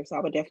talked with her. So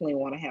I would definitely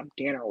want to have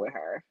dinner with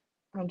her.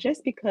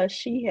 Just because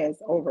she has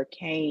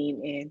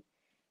overcame and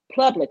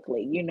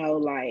publicly,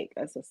 like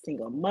as a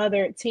single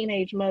mother,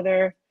 teenage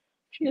mother,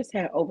 she just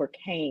had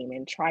overcame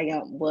and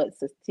triumphed what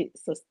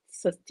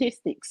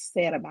statistics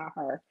said about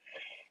her.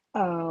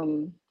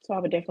 So I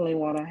would definitely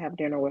want to have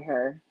dinner with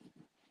her.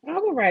 I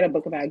would write a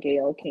book about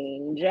Gail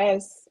King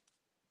just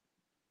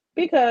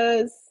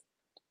because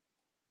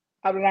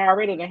I mean, I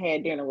already done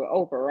had dinner with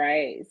Oprah,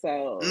 right?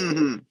 So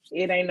Mm-hmm.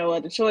 it ain't no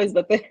other choice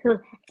but to write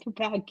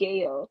about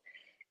Gail.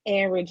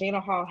 And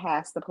Regina Hall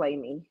has to play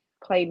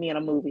me in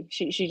a movie.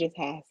 She just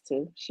has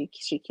to.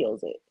 She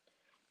kills it.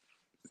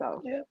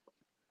 So Yeah,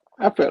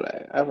 I feel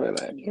that. I feel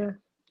that. yeah,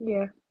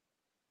 yeah.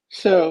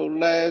 So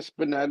last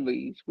but not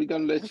least, we're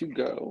gonna let you Okay,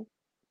 go.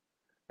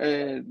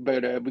 And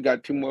but we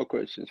got two more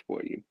questions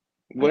for you.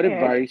 What okay.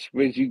 advice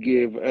would you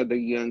give other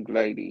young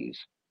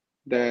ladies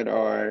that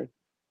are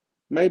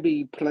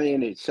maybe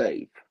playing it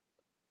safe,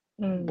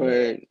 Mm,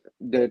 but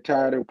they're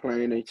tired of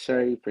playing it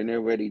safe and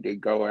they're ready to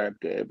go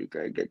after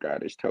everything that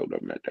God has told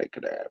them that they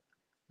could have?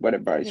 What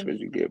advice yes, would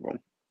you give them?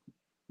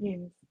 yes.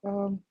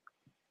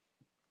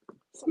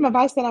 Some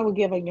advice that I would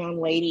give a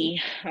young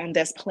lady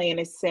that's playing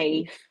it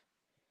safe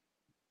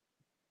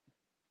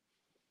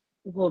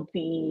will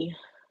be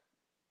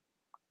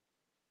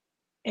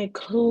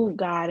include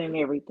God in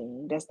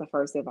everything. That's the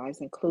first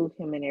advice. Include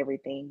Him in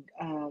everything.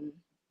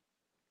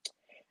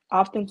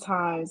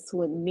 Oftentimes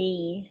with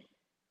me,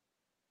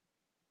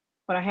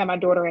 when I had my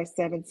daughter at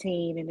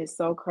 17, and it's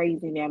so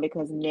crazy now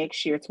because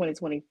next year,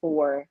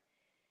 2024,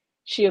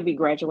 she'll be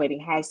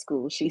graduating high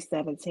school. She's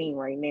 17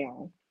 right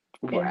now.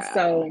 And Wow.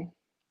 so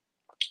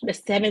the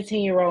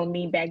 17-year-old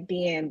me back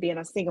then, being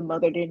a single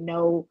mother, didn't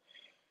know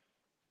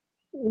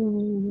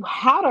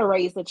how to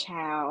raise a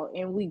child.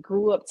 And we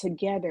grew up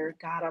together.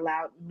 God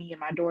allowed me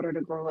and my daughter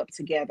to grow up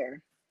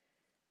together.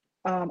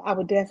 I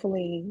would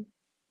definitely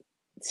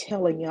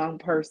tell a young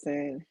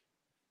person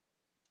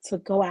to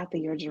go after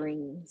your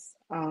dreams.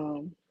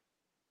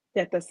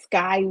 That the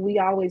sky, we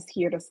always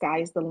hear the sky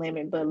is the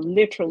limit, but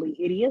literally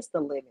it is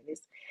the limit.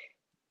 It's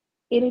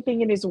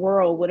anything in this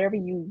world, whatever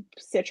you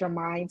set your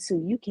mind to,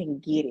 you can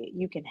get it,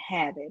 you can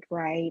have it,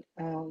 right?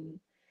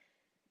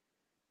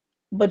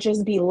 But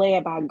just be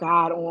led by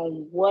God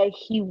on what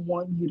He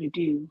wants you to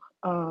do.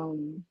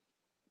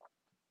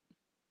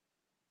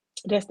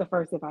 That's the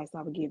first advice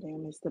I would give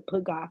them is to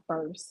put God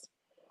first,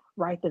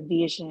 write the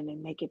vision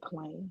and make it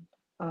plain.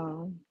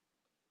 Um,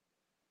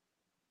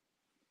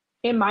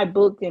 in my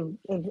book and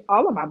in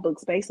all of my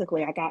books,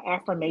 basically, I got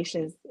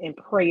affirmations and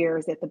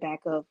prayers at the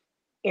back of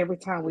every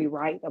time we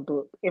write a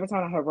book. Every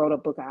time I have wrote a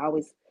book, I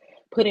always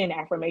put in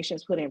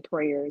affirmations, put in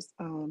prayers.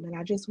 And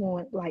I just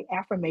want like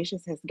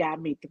affirmations has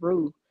got me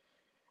through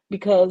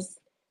because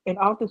And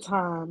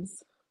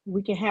oftentimes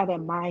we can have that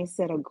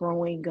mindset of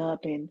growing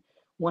up, and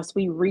once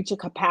we reach a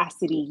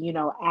capacity,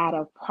 out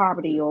of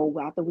poverty,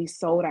 or after we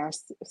sold,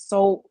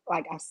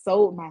 like I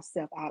sold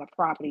myself out of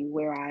property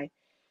where I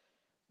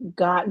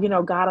God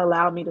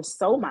allowed me to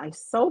sold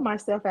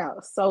myself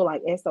out. So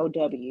like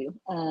SOW.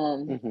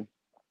 Mm-hmm.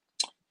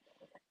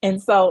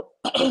 And so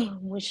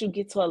once you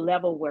get to a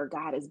level where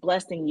God is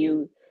blessing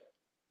you,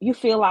 you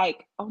feel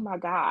like, oh my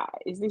God,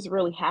 is this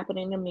really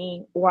happening to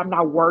me? Or I'm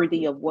not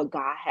worthy of what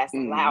God has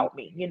Mm-hmm. allowed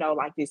me,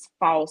 like this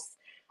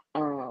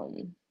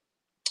um,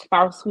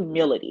 false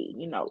humility,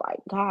 like,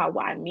 God,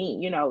 why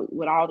me?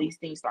 When all these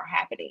things start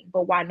happening,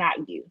 but why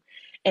not you?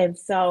 And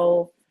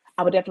so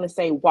I would definitely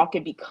say walk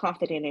and be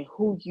confident in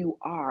who you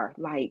are.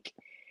 Like,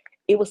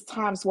 it was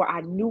times where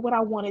I knew what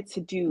I wanted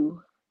to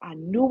do. I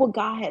knew what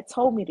God had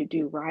told me to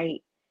do,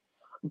 right?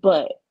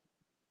 But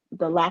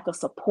the lack of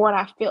support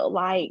I felt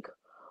like,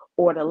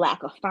 or the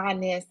lack of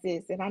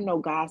finances. And I know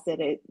God said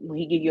that when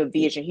He give you a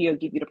vision, He'll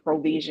give you the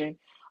provision.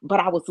 But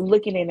I was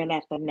looking in it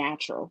at the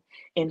natural.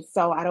 And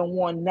so I don't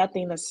want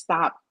nothing to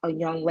stop a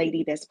young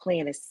lady that's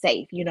playing it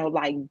safe,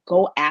 like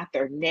go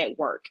after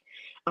network.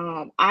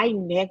 I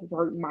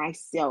networked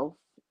myself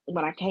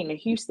when I came to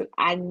Houston.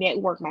 I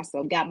networked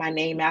myself, got my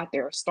name out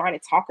there,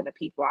 started talking to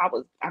people.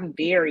 I'm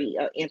very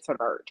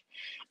introvert.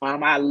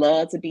 I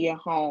love to be at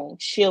home,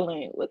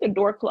 chilling with the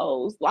door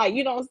closed, like,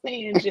 you know what I'm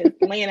saying,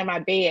 just laying in my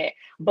bed.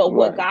 But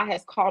what Right. God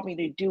has called me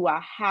to do,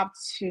 I have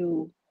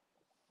to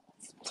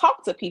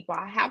talk to people.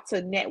 I have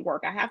to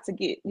network. I have to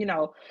get,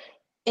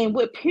 and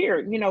with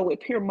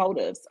pure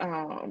motives.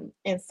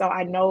 And so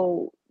I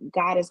know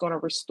God is going to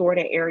restore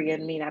that area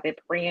in me. And I've been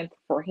praying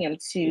for Him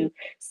to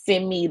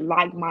send me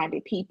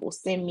like-minded people,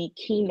 send me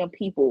kingdom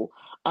people,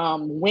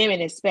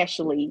 women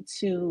especially,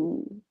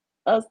 to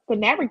us to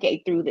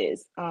navigate through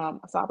this.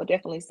 So I would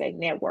definitely say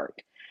network.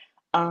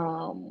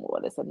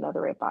 What is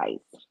another advice?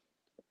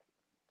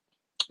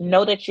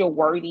 Know that you're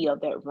worthy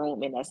of that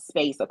room and that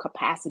space or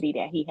capacity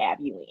that He have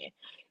you in.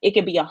 It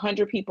could be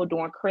 100 people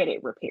doing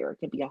credit repair. It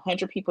could be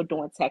 100 people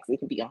doing tax. It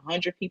could be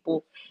 100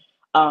 people,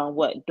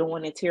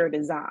 doing interior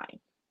design.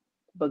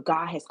 But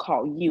God has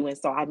called you, and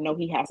so I know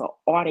He has an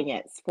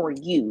audience for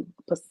you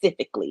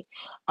specifically.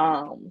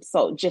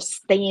 So just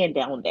stand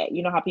on that.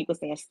 You know how people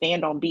say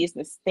stand on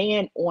business.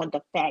 Stand on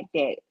the fact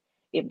that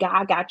if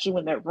God got you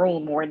in that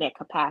room or in that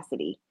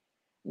capacity,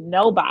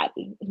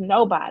 nobody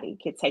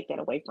can take that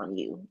away from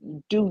you.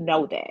 Do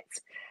know that.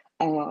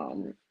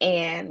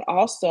 And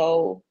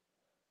also,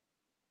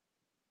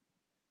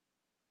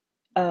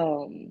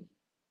 um,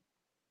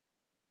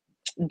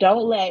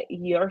 don't let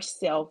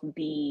yourself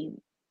be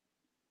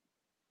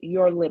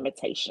your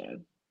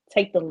limitation.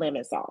 Take the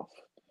limits off.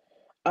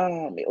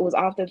 It was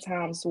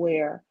oftentimes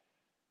where,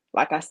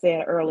 like I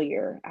said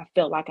earlier, I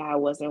felt like I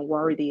wasn't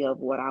worthy of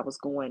what I was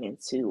going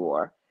into,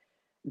 or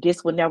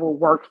this would never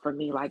work for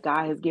me. Like,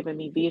 God has given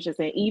me visions.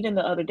 And even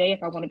the other day,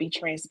 if I want to be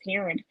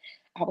transparent,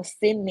 I was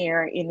sitting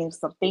there and there's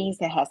some things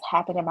that has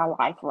happened in my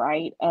life,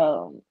 right?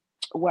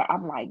 Where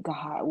I'm like,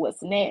 God,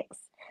 what's next?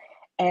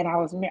 And I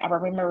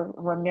remember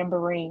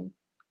remembering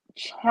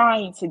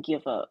trying to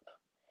give up.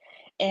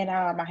 And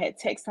I had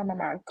texted some of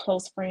my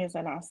close friends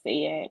and I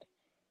said,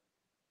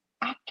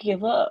 I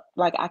give up.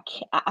 Like, I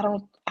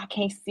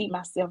can't see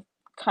myself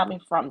coming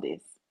from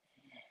this.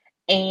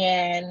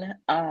 And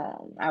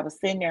I was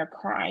sitting there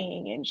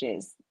crying and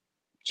just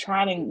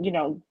trying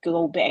to,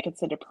 go back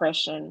into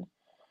depression.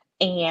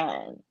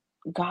 And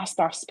God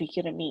started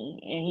speaking to me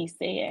and He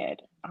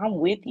said, I'm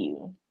with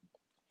you.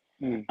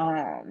 Mm.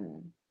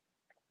 Um,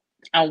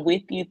 I'm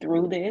with you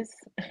through this.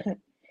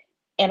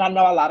 And I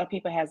know a lot of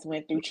people has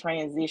went through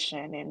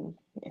transition and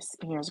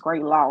experienced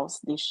great loss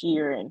this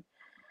year, and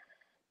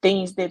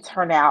things did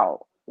turn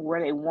out where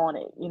they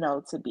wanted,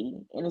 to be.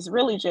 And it's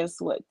really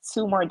just what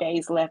 2 more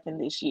days left in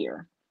this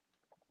year.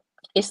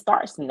 It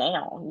starts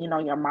now,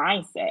 your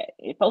mindset.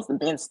 It's supposed to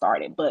have been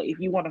started, but if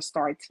you want to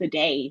start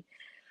today,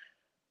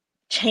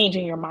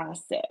 changing your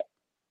mindset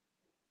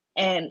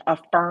and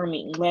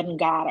affirming, letting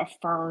God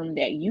affirm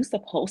that you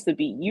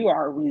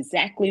are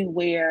exactly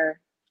where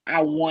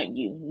I want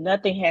you.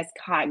 Nothing has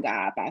caught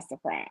God by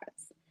surprise.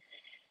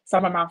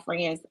 Some of my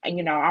friends,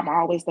 I'm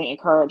always the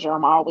encourager.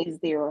 I'm always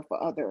there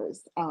for others.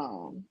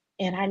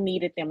 And I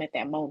needed them at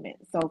that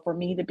moment. So for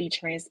me to be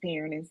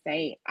transparent and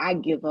say, I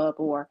give up,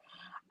 or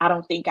I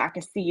don't think I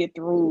can see it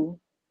through,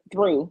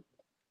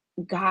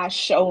 God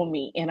showed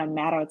me in a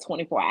matter of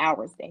 24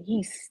 hours that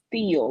He's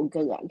still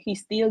good.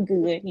 He's still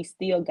good. He's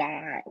still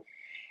God.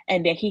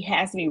 And that He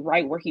has me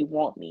right where He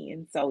wants me.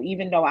 And so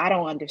even though I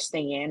don't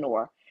understand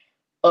or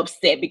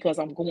upset because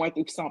I'm going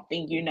through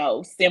something,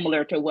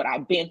 similar to what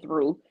I've been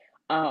through,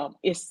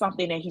 it's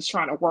something that He's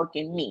trying to work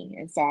in me.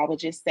 And so I would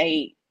just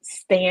say,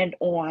 stand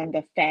on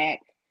the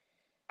fact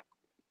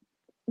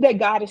that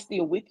God is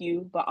still with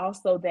you, but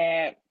also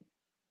that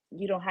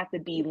you don't have to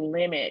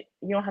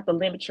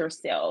limit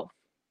yourself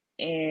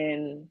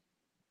and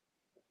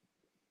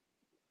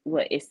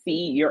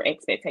exceed your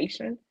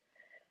expectation.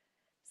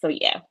 So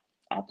yeah,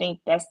 I think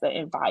that's the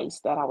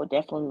advice that I would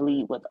definitely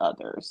leave with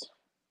others.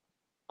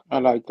 I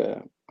like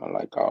that. I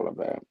like all of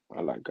that.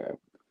 I like that.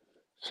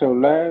 So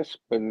last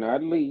but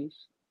not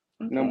least,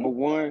 number Okay.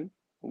 one,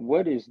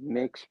 what is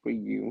next for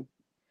you?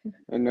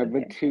 And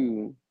number Okay.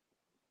 two,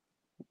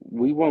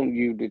 we want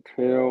you to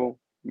tell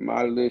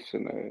my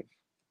listeners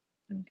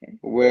Okay.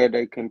 where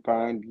they can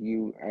find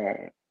you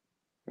at.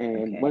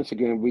 And Okay. once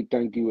again, we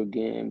thank you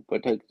again for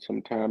taking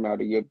some time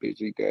out of your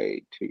busy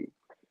day to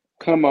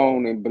come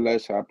on and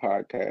bless our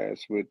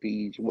podcast with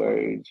these Absolutely.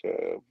 words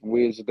of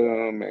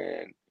wisdom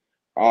and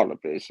all of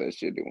this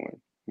that you're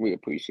doing. We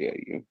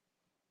appreciate you.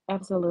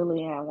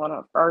 Absolutely. I want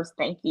to first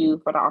thank you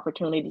for the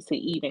opportunity to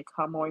even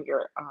come on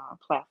your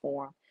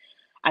platform.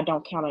 I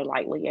don't count it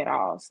lightly at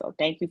all. So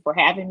thank you for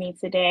having me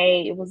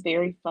today. It was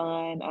very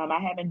fun. I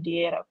haven't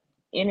did a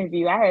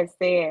interview. I had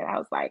said I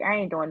was like I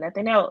ain't doing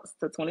nothing else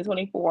to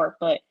 2024,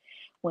 but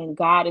when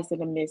God is in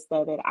the midst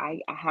of it,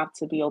 I have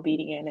to be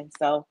obedient, and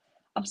so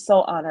I'm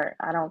so honored.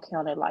 I don't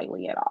count it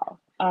lightly at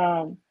all.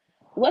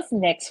 What's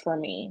next for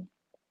me?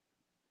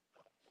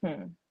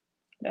 Hmm,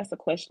 that's a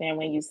question.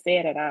 When you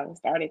said it, I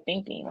started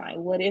thinking like,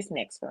 what is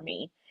next for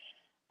me?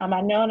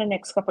 I know in the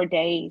next couple of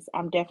days,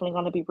 I'm definitely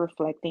going to be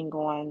reflecting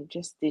on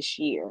just this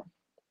year.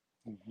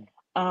 Mhm.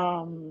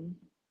 Um,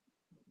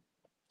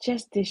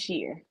 just this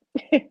year.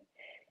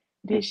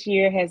 This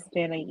year has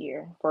been a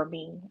year for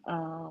me.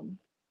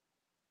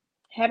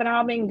 Haven't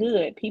all been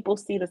good. People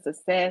see the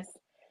success,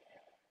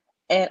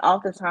 and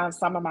oftentimes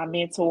some of my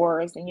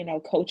mentors and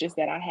coaches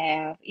that I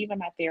have, even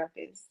my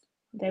therapist,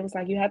 they was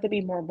like, you have to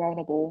be more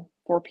vulnerable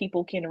for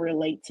people can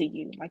relate to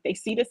you. Like they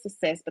see the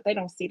success, but they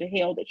don't see the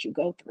hell that you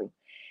go through.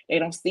 They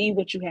don't see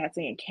what you had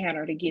to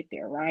encounter to get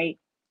there, right?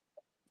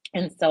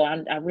 And so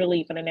I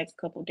really, for the next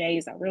couple of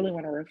days, I really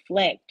want to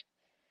reflect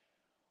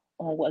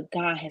on what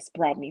God has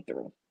brought me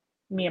through,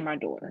 me and my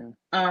daughter.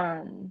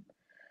 Mhm.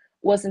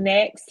 What's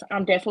next?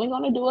 I'm definitely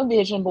going to do a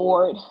vision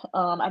board.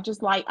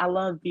 I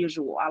love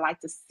visual. I like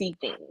to see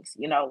things,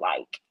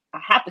 like I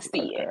have to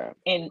see it. Okay.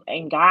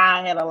 And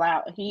God had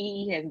allowed,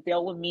 He has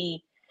dealt with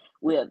me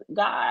with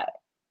God.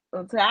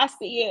 Until I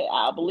see it,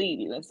 I'll believe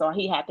you. And so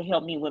he had to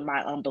help me with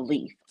my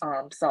unbelief.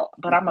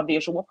 But I'm a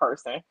visual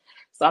person.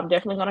 So I'm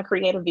definitely going to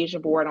create a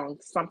vision board on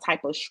some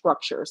type of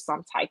structure,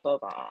 some type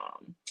of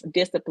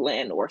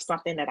discipline, or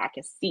something that I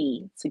can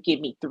see to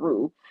get me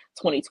through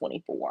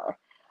 2024.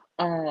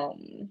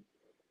 Um,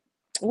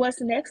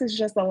 what's next is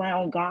just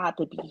allowing God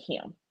to be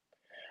Him.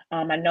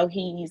 I know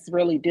He's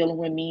really dealing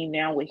with me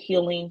now with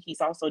healing.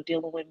 He's also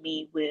dealing with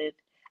me with,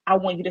 I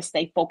want you to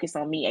stay focused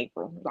on me,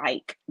 April.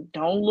 Like,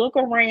 don't look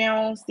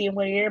around, seeing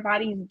what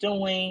everybody's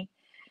doing.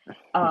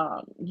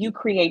 You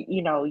create,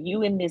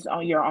 you in this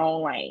on your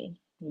own lane.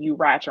 You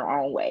ride your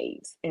own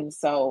waves. And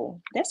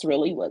so that's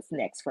really what's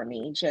next for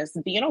me. Just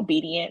being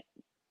obedient,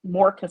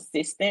 more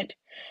consistent.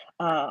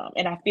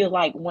 And I feel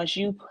like once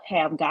you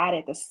have God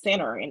at the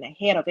center and the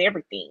head of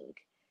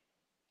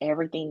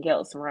everything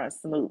else runs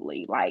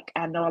smoothly. Like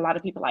I know a lot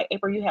of people like,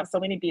 April, you have so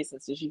many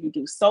businesses, you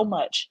do so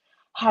much.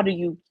 How do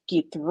you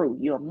get through?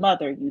 You're a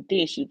mother, you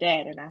this, you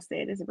that. And I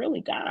said, it's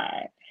really God.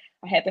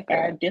 I had to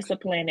find Facts.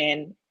 discipline,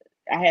 and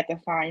I had to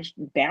find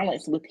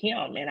balance with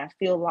Him. And I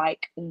feel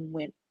like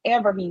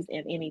whenever He's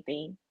in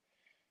anything,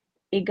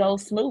 it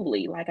goes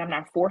smoothly. Like I'm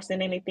not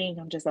forcing anything,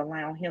 I'm just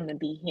allowing Him to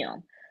be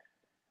Him.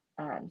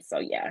 So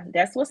yeah,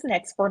 that's what's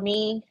next for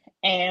me,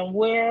 and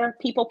where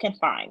people can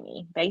find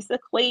me.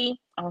 Basically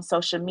on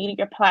social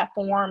media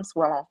platforms.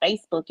 Well, on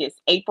Facebook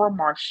it's April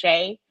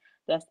Marsha.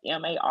 That's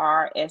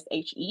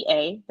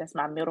Marshea. That's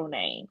my middle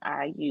name.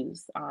 I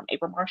use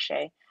April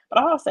Marsha. But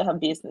I also have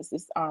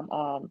businesses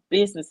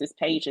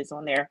pages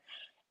on there.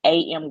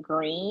 AM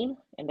Green,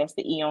 and that's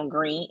the Eon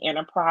Green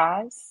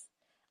Enterprise.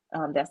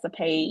 That's the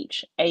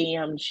page.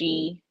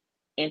 AMG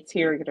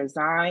Interior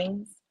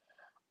Designs,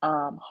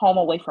 home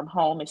away from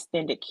home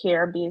extended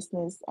care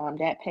business on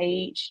that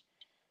page.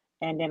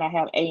 And then I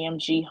have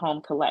AMG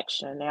home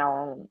collection. Now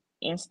on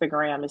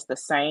Instagram it's the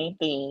same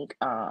thing.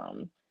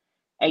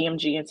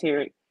 AMG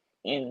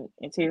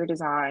interior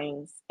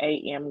designs,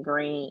 AM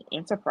Green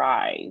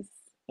Enterprise,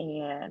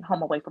 and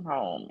home away from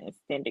home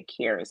extended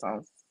care is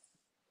on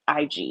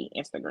IG,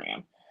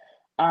 Instagram.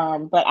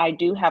 But I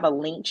do have a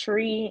link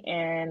tree,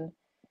 and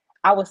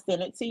I will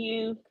send it to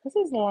you because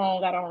it's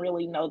long. I don't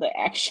really know the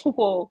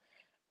actual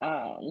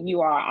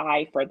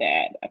URI for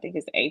that. I think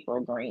it's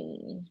April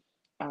Green.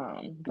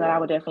 But I Yeah.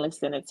 would definitely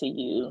send it to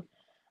you.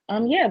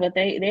 Yeah, but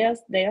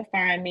they'll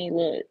find me.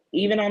 Look,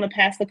 even on the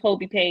Pastor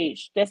Kobe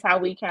page, that's how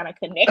we kind of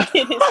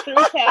connected. Is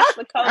through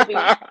Pastor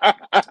Kobe.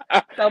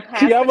 So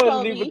See, I Pastor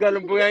wasn't even Kobe.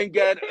 gonna bring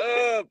that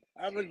up.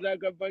 I was not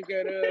gonna bring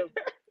that up.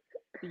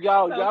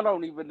 Y'all, So y'all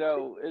don't even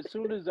know. As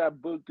soon as I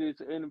booked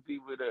this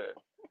interview with her,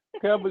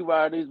 tell me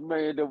why this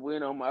man that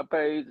went on my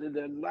page and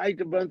then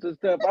liked a bunch of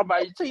stuff. I'm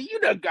like, see, you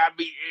done got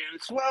me in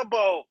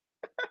trouble.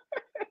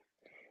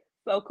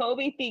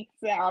 Kobe thinks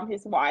that I'm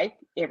his wife.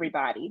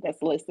 Everybody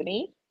that's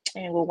listening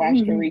and will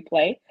watch the Mhm.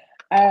 replay.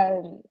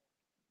 Um,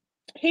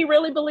 he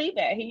really believed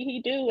that.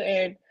 He do.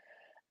 And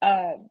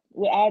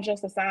with all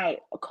jokes aside,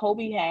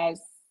 Kobe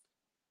has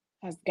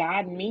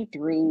gotten me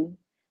through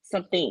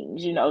some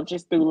things,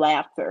 just through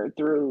laughter,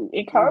 through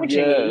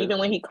encouraging me. Yes. Even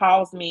when he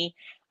called me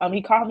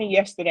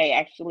yesterday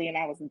actually, and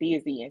I was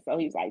busy, and so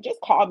he's like,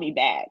 just call me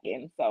back.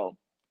 And so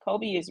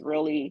Kobe is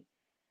really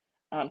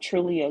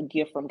truly a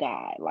gift from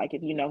God. Like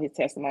if you know his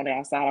testimony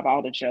outside of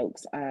all the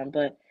jokes,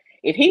 but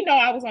if he know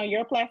I was on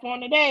your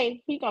platform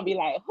today, he gonna be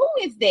like, "Who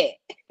is that?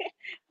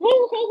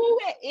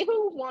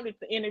 Who wanted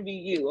to interview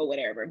you or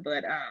whatever?"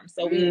 But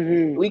so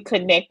Hmm. we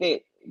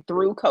connected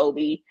through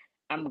Kobe.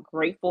 I'm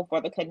grateful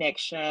for the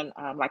connection.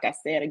 Like I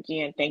said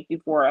again, thank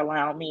you for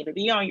allowing me to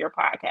be on your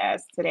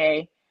podcast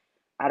today.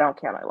 I don't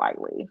count it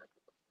lightly.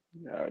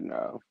 No,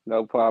 no,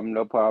 no problem,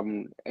 no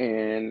problem.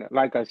 And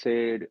like I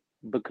said,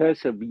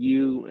 because of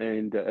you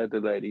and the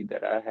other lady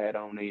that I had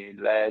on in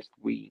last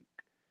week,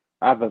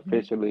 I've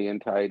Mhm. officially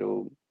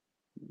entitled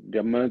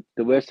the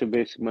rest of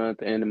this month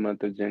and the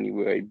month of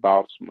January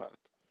Boss Month.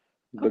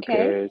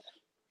 Okay. Because,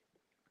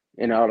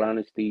 in all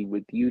honesty,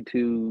 with you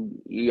two,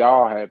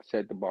 y'all have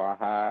set the bar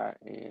high,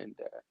 and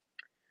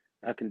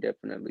I can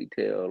definitely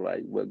tell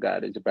like what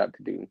God is about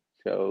to do.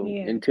 So,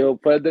 Yeah. until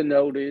further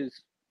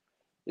notice,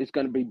 it's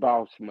gonna be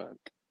Boss Month.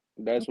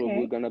 That's what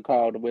we're Okay. gonna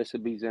call the rest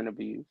of these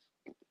interviews.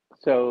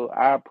 So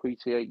I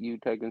appreciate you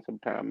taking some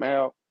time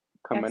out,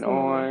 coming Absolutely.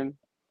 on,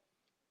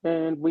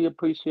 and we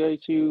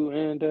appreciate you.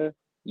 And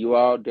you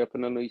all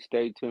definitely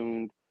stay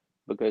tuned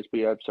because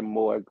we have some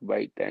more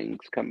great things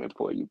coming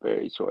for you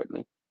very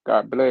shortly.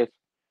 God bless.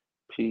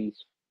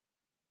 Peace.